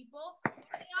Japanese people.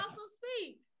 They also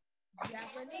speak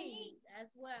Japanese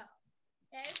as well.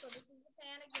 Okay, so this is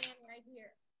Japan again right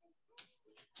here.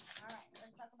 All right,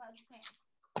 let's talk about Japan.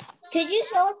 So Could you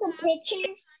show us some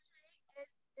pictures?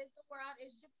 The world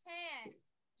is Japan.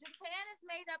 Japan is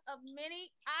made up of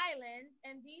many islands,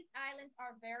 and these islands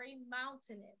are very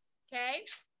mountainous. Okay,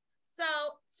 so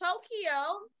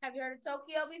Tokyo. Have you heard of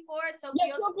Tokyo before?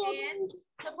 Tokyo, Japan.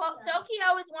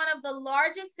 Tokyo is one of the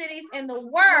largest cities in the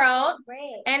world,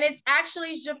 and it's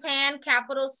actually Japan's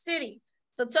capital city.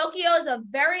 So Tokyo is a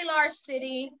very large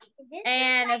city,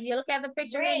 and if you look at the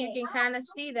picture here, you can kind of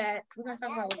see that. We're going to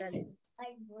talk about what that is.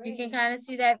 You can kind of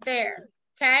see that there,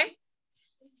 okay?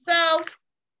 So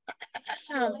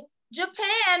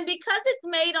Japan, because it's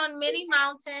made on many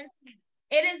mountains,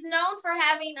 it is known for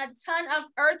having a ton of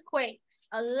earthquakes.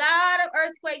 A lot of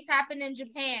earthquakes happen in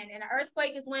Japan, and an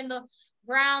earthquake is when the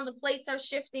plates are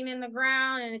shifting in the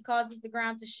ground and it causes the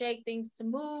ground to shake, things to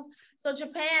move. So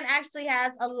Japan actually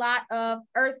has a lot of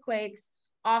earthquakes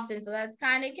often. So that's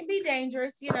it can be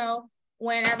dangerous, you know,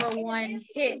 whenever one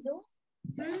hits.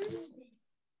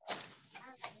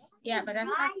 Yeah, but that's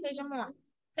not the page I'm on.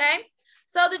 Okay.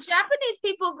 So the Japanese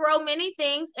people grow many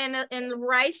things, and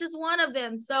rice is one of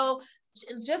them. So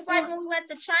just like when we went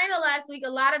to China last week,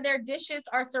 a lot of their dishes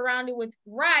are surrounded with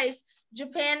rice.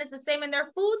 Japan is the same, and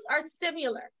their foods are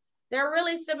similar. They're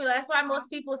really similar. That's why most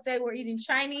people say we're eating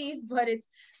Chinese, but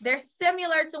they're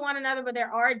similar to one another, but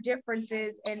there are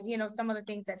differences in, you know, some of the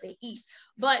things that they eat.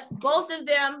 But both of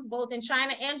them, both in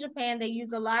China and Japan, they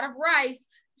use a lot of rice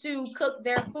to cook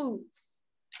their foods.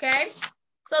 Okay.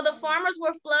 So the farmers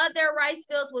will flood their rice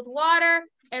fields with water,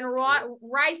 and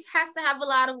rice has to have a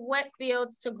lot of wet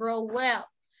fields to grow well.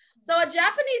 So a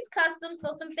Japanese custom,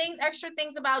 so some things, extra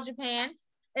things about Japan,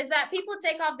 is that people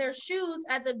take off their shoes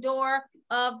at the door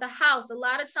of the house. A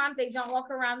lot of times they don't walk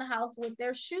around the house with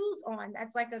their shoes on.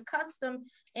 That's like a custom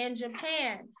in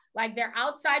Japan. Like their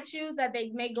outside shoes that they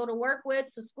may go to work with,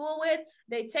 to school with,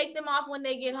 they take them off when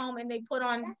they get home and they put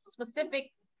on specific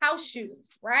house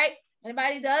shoes, right?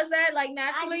 Anybody does that like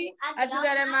naturally? I do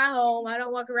that in my home. I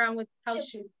don't walk around with house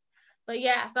shoes. So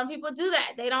yeah, some people do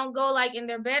that. They don't go like in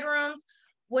their bedrooms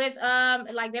with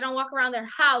like they don't walk around their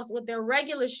house with their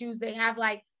regular shoes. They have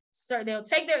like, so they'll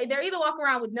either walk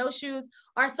around with no shoes,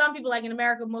 or some people like in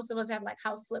America, most of us have like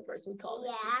house slippers, we call it.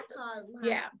 Yeah, I call them.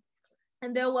 Yeah,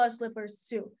 and they'll wear slippers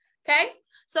too. Okay,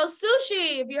 so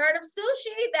sushi, if you heard of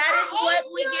sushi, that is what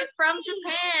we get from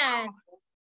Japan.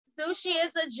 Sushi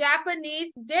is a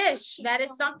Japanese dish. That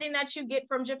is something that you get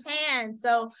from Japan.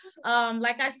 So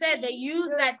like I said, they use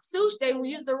that sushi, they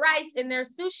use the rice in their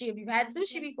sushi. If you've had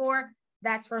sushi before,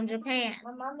 that's from Japan.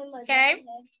 Okay.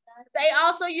 They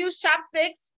also use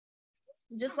chopsticks,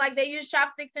 just like they use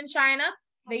chopsticks in China.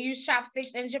 They use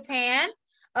chopsticks in Japan.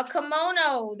 A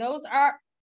kimono, those are,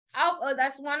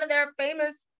 that's one of their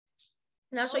famous,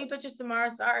 and I'll show you pictures tomorrow.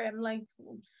 Sorry, I'm like,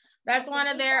 that's one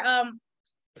of their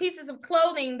pieces of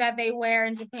clothing that they wear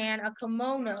in Japan, a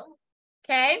kimono.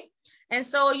 Okay. And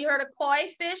so you heard of koi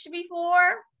fish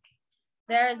before?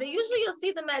 They usually, you'll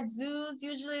see them at zoos,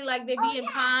 usually like they be in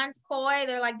ponds. Koi,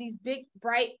 they're like these big,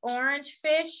 bright orange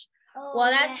fish.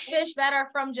 Well, that's fish that are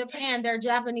from Japan. They're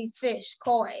Japanese fish,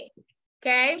 koi.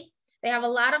 Okay. They have a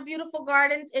lot of beautiful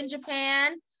gardens in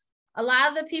Japan. A lot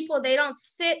of the people, they don't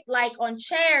sit like on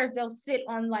chairs. They'll sit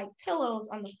on like pillows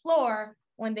on the floor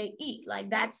when they eat. Like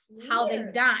that's how they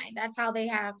dine. That's how they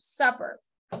have supper.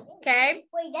 Okay.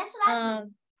 Wait, that's what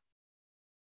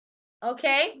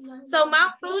Okay, so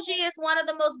Mount Fuji is one of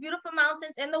the most beautiful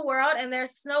mountains in the world, and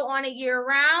there's snow on it year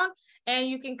round, and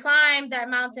you can climb that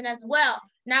mountain as well.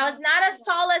 Now, it's not as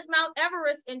tall as Mount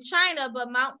Everest in China,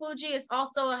 but Mount Fuji is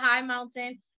also a high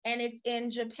mountain, and it's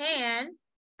in Japan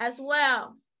as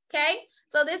well. Okay,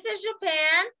 so this is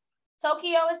Japan.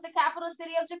 Tokyo is the capital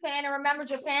city of Japan, and remember,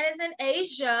 Japan is in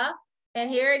Asia, and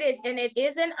here it is, and it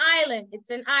is an island. It's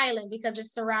an island because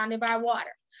it's surrounded by water.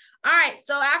 All right,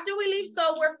 so after we leave,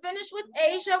 so we're finished with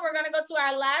Asia. We're going to go to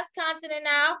our last continent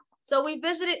now. So we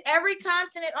visited every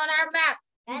continent on our map.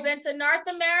 We've been to North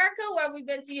America, where we've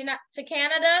been to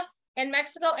Canada and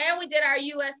Mexico, and we did our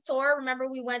U.S. tour. Remember,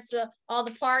 we went to all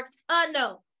the parks.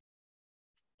 No,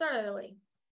 start of the way.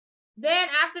 Then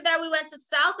after that, we went to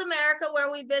South America,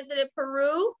 where we visited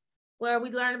Peru, where we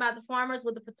learned about the farmers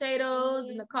with the potatoes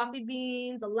and the coffee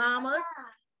beans, the llamas.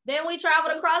 Then we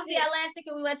traveled across the Atlantic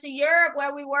and we went to Europe,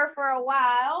 where we were for a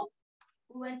while.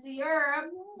 We went to Europe,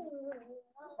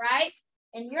 right?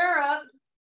 In Europe,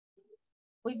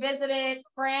 we visited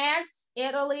France,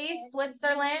 Italy,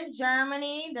 Switzerland,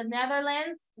 Germany, the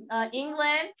Netherlands,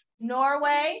 England,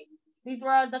 Norway. These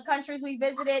were the countries we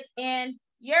visited in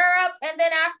Europe. And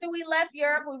then after we left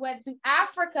Europe, we went to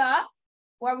Africa,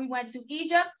 where we went to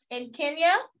Egypt and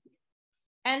Kenya.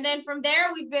 And then from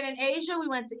there, we've been in Asia. We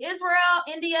went to Israel,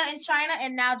 India, and China,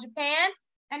 and now Japan.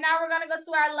 And now we're going to go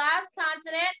to our last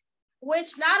continent,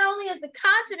 which not only is the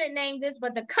continent named this,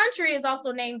 but the country is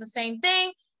also named the same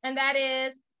thing, and that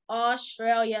is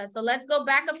Australia. So let's go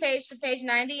back a page to page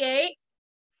 98.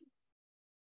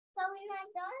 So we're not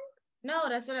done? No,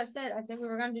 that's what I said. I said we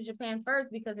were going to do Japan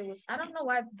first because it was, I don't know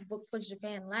why the book puts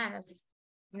Japan last,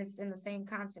 and it's in the same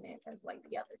continent as like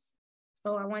the others.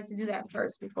 So I wanted to do that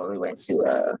first before we went to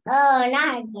Oh,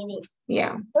 now I get it.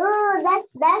 Yeah. Oh,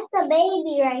 that's the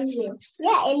baby right here.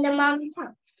 Yeah, in the mom's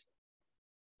house.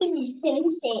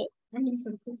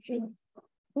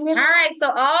 All right, so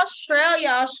Australia.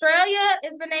 Australia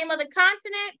is the name of the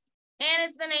continent, and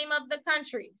it's the name of the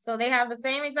country. So they have the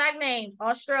same exact name,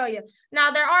 Australia.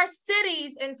 Now, there are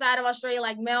cities inside of Australia,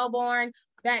 like Melbourne,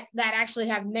 that actually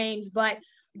have names, but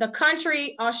the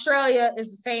country, Australia,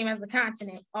 is the same as the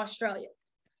continent, Australia.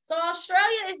 So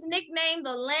Australia is nicknamed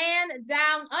the land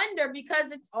down under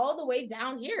because it's all the way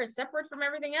down here, separate from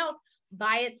everything else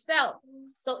by itself.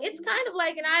 So it's kind of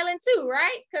like an island too,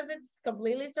 right? Because it's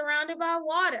completely surrounded by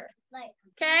water.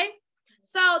 Okay?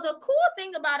 So the cool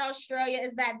thing about Australia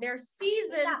is that their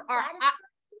seasons are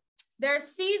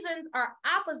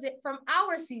opposite from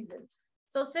our seasons.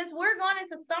 So since we're going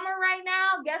into summer right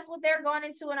now, guess what they're going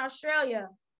into in Australia?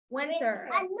 Winter.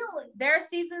 I knew it. Their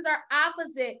seasons are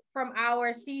opposite from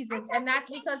our seasons, and that's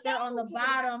because they're on the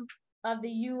bottom of the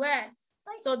US.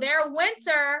 So their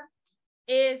winter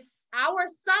is our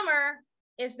summer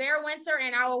is their winter,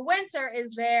 and our winter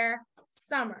is their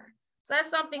summer. So that's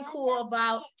something cool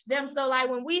about them. So like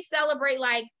when we celebrate,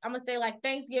 like I'm gonna say like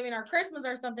Thanksgiving or Christmas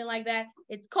or something like that,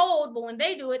 it's cold, but when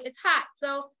they do it, it's hot.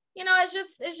 So you know, it's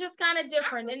just kind of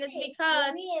different, and it's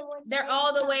because they're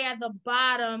all the way at the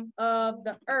bottom of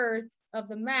the earth of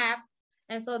the map,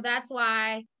 and so that's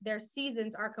why their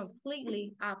seasons are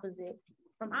completely opposite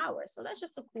from ours. So that's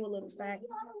just a cool little fact.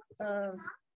 Well,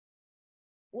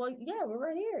 yeah, we're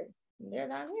right here. They're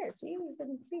down here. See, you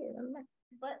couldn't see it on the map.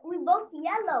 But we both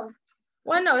yellow.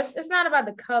 Well, no, it's not about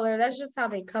the color. That's just how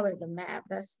they colored the map.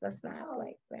 That's not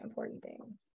like the important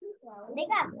thing. They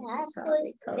got platypus.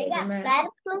 They got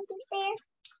platypus there.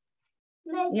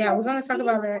 Yeah, we're gonna talk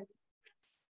about that.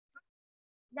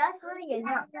 That's really a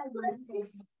platypus.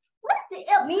 What's the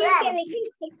me and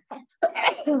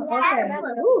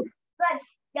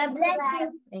okay.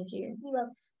 Thank you.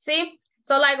 See,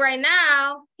 so like right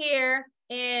now here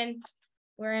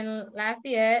we're in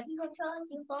Lafayette.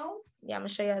 Yeah, I'm gonna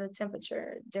show you the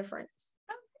temperature difference.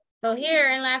 So here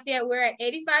in Lafayette, we're at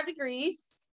 85 degrees.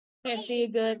 Can't see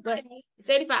it good, but it's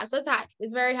 85, so it's hot.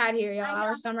 It's very hot here, y'all.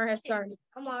 Our summer has started.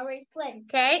 I'm already sweating.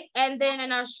 Okay, and then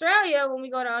in Australia, when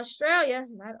we go to Australia,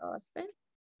 not Austin,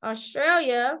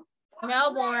 Australia,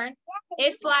 Melbourne,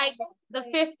 it's like the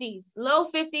 50s, low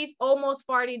 50s, almost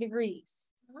 40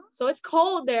 degrees. So it's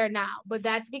cold there now, but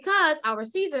that's because our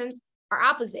seasons are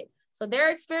opposite. So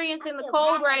they're experiencing the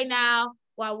cold right now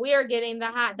while we're getting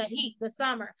the heat, the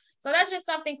summer. So that's just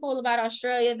something cool about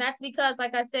Australia. And that's because,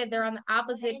 like I said, they're on the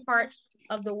opposite part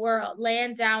of the world,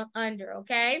 land down under,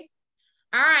 okay?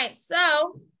 All right,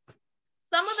 so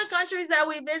some of the countries that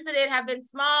we visited have been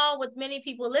small with many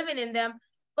people living in them,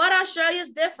 but Australia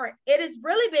is different. It is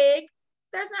really big.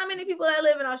 There's not many people that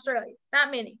live in Australia, not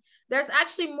many. There's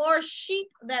actually more sheep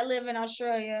that live in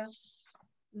Australia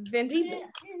than people.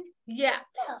 Yeah,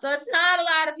 so it's not a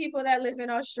lot of people that live in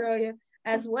Australia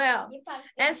as well.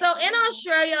 And so in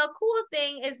Australia, a cool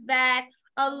thing is that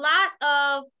a lot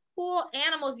of cool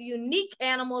animals, unique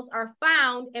animals are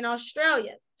found in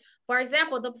Australia. For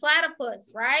example, the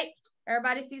platypus, right?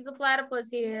 Everybody sees the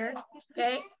platypus here,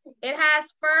 okay? It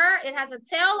has fur, it has a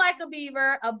tail like a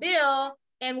beaver, a bill,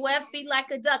 and webbed feet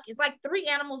like a duck. It's like 3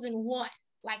 animals in one.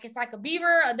 Like it's like a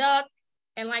beaver, a duck,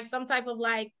 and like some type of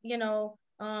like, you know,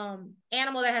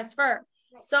 animal that has fur.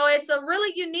 So it's a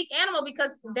really unique animal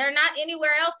because they're not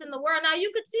anywhere else in the world. Now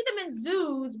you could see them in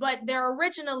zoos, but they're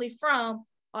originally from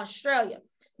Australia.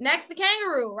 Next, the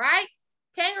kangaroo, right?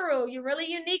 Kangaroo, you're really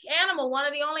unique animal. One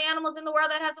of the only animals in the world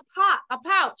that has a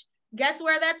pouch. Guess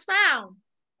where that's found?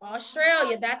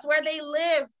 Australia. That's where they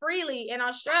live freely in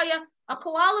Australia. A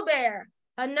koala bear,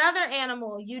 another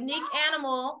animal, unique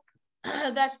animal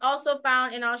that's also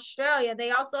found in Australia.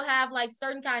 They also have like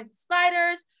certain kinds of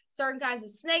spiders, certain kinds of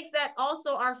snakes that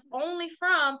also are only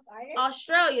from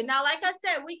Australia. Now, like I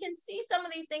said, we can see some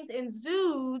of these things in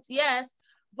zoos, yes,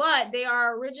 but they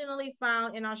are originally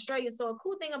found in Australia. So a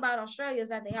cool thing about Australia is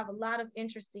that they have a lot of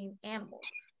interesting animals,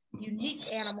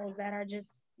 unique animals that are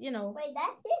just, you know,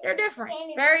 they're different,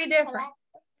 very different.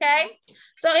 Okay,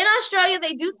 so in Australia,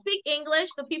 they do speak English.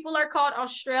 The people are called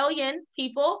Australian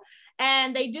people,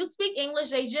 and they do speak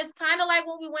English. They just kind of like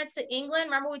when we went to England.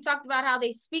 Remember we talked about how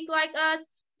they speak like us?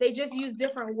 They just use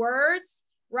different words,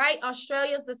 right?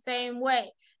 Australia's the same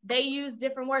way. They use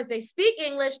different words. They speak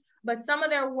English, but some of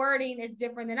their wording is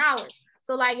different than ours.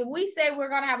 So like if we say we're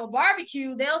going to have a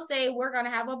barbecue, they'll say we're going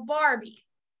to have a Barbie.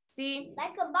 See?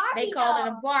 Like a Barbie. They call it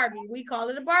a Barbie. We call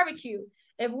it a barbecue.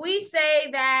 If we say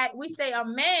that, we say a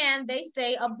man, they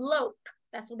say a bloke.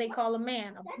 That's what they call a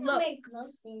man, a bloke. Makes no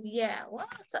sense. Yeah, well,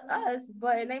 to us,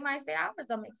 but they might say ours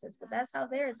don't make sense, but that's how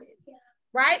theirs is,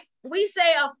 right? We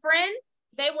say a friend,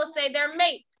 they will say their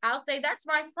mate. I'll say that's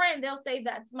my friend. They'll say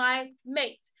that's my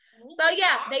mate. So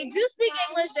yeah, they do speak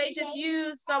English. They just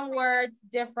use some words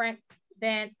different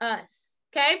than us.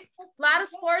 Okay, a lot of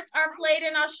sports are played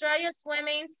in Australia: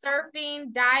 swimming,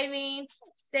 surfing, diving,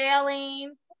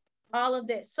 sailing, all of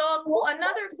this. So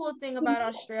another cool thing about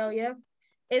Australia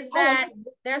is that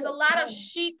there's a lot of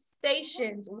sheep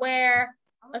stations where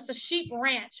it's a sheep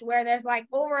ranch where there's like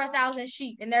over 1,000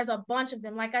 sheep, and there's a bunch of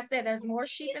them. Like I said, there's more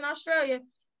sheep in Australia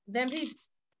than people,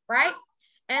 right?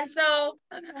 And so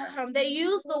they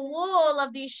use the wool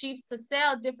of these sheep to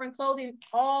sell different clothing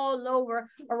all over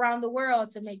around the world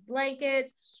to make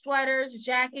blankets, sweaters,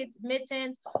 jackets,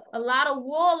 mittens. A lot of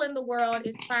wool in the world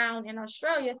is found in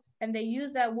Australia, and they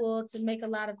use that wool to make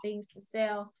a lot of things to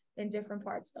sell in different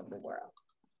parts of the world.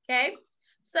 Okay,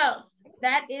 so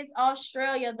that is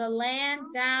Australia, the land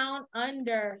down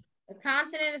under. The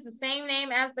continent is the same name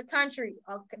as the country.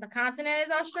 The continent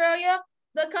is Australia.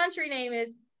 The country name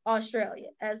is Australia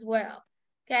as well.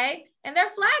 Okay, and their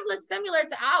flag looks similar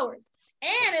to ours,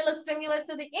 and it looks similar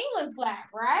to the England flag,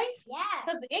 right? Yeah.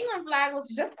 Because the England flag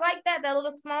was just like that. That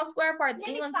little small square part,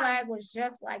 the England flag was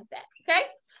just like that. Okay,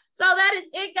 so that is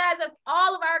it, guys. That's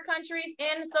all of our countries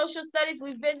in social studies.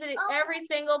 We visited every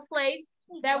single place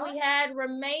that we had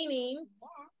remaining.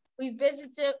 We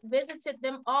visited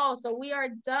them all. So we are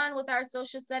done with our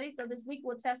social studies. So this week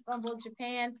we'll test on both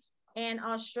Japan and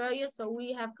Australia. So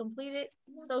we have completed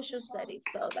social studies.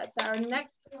 So that's our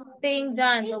next thing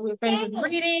done. So we're finished with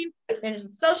reading, finished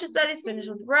with social studies, finished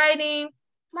with writing.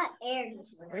 My ear.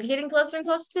 We're getting closer and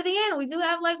closer to the end. We do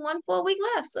have like 1 full week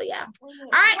left. So yeah. All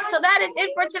right. So that is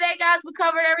it for today, guys. We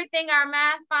covered everything, our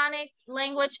math, phonics,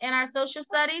 language, and our social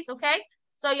studies. Okay.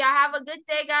 So y'all have a good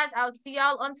day, guys. I'll see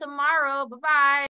y'all on tomorrow. Bye-bye.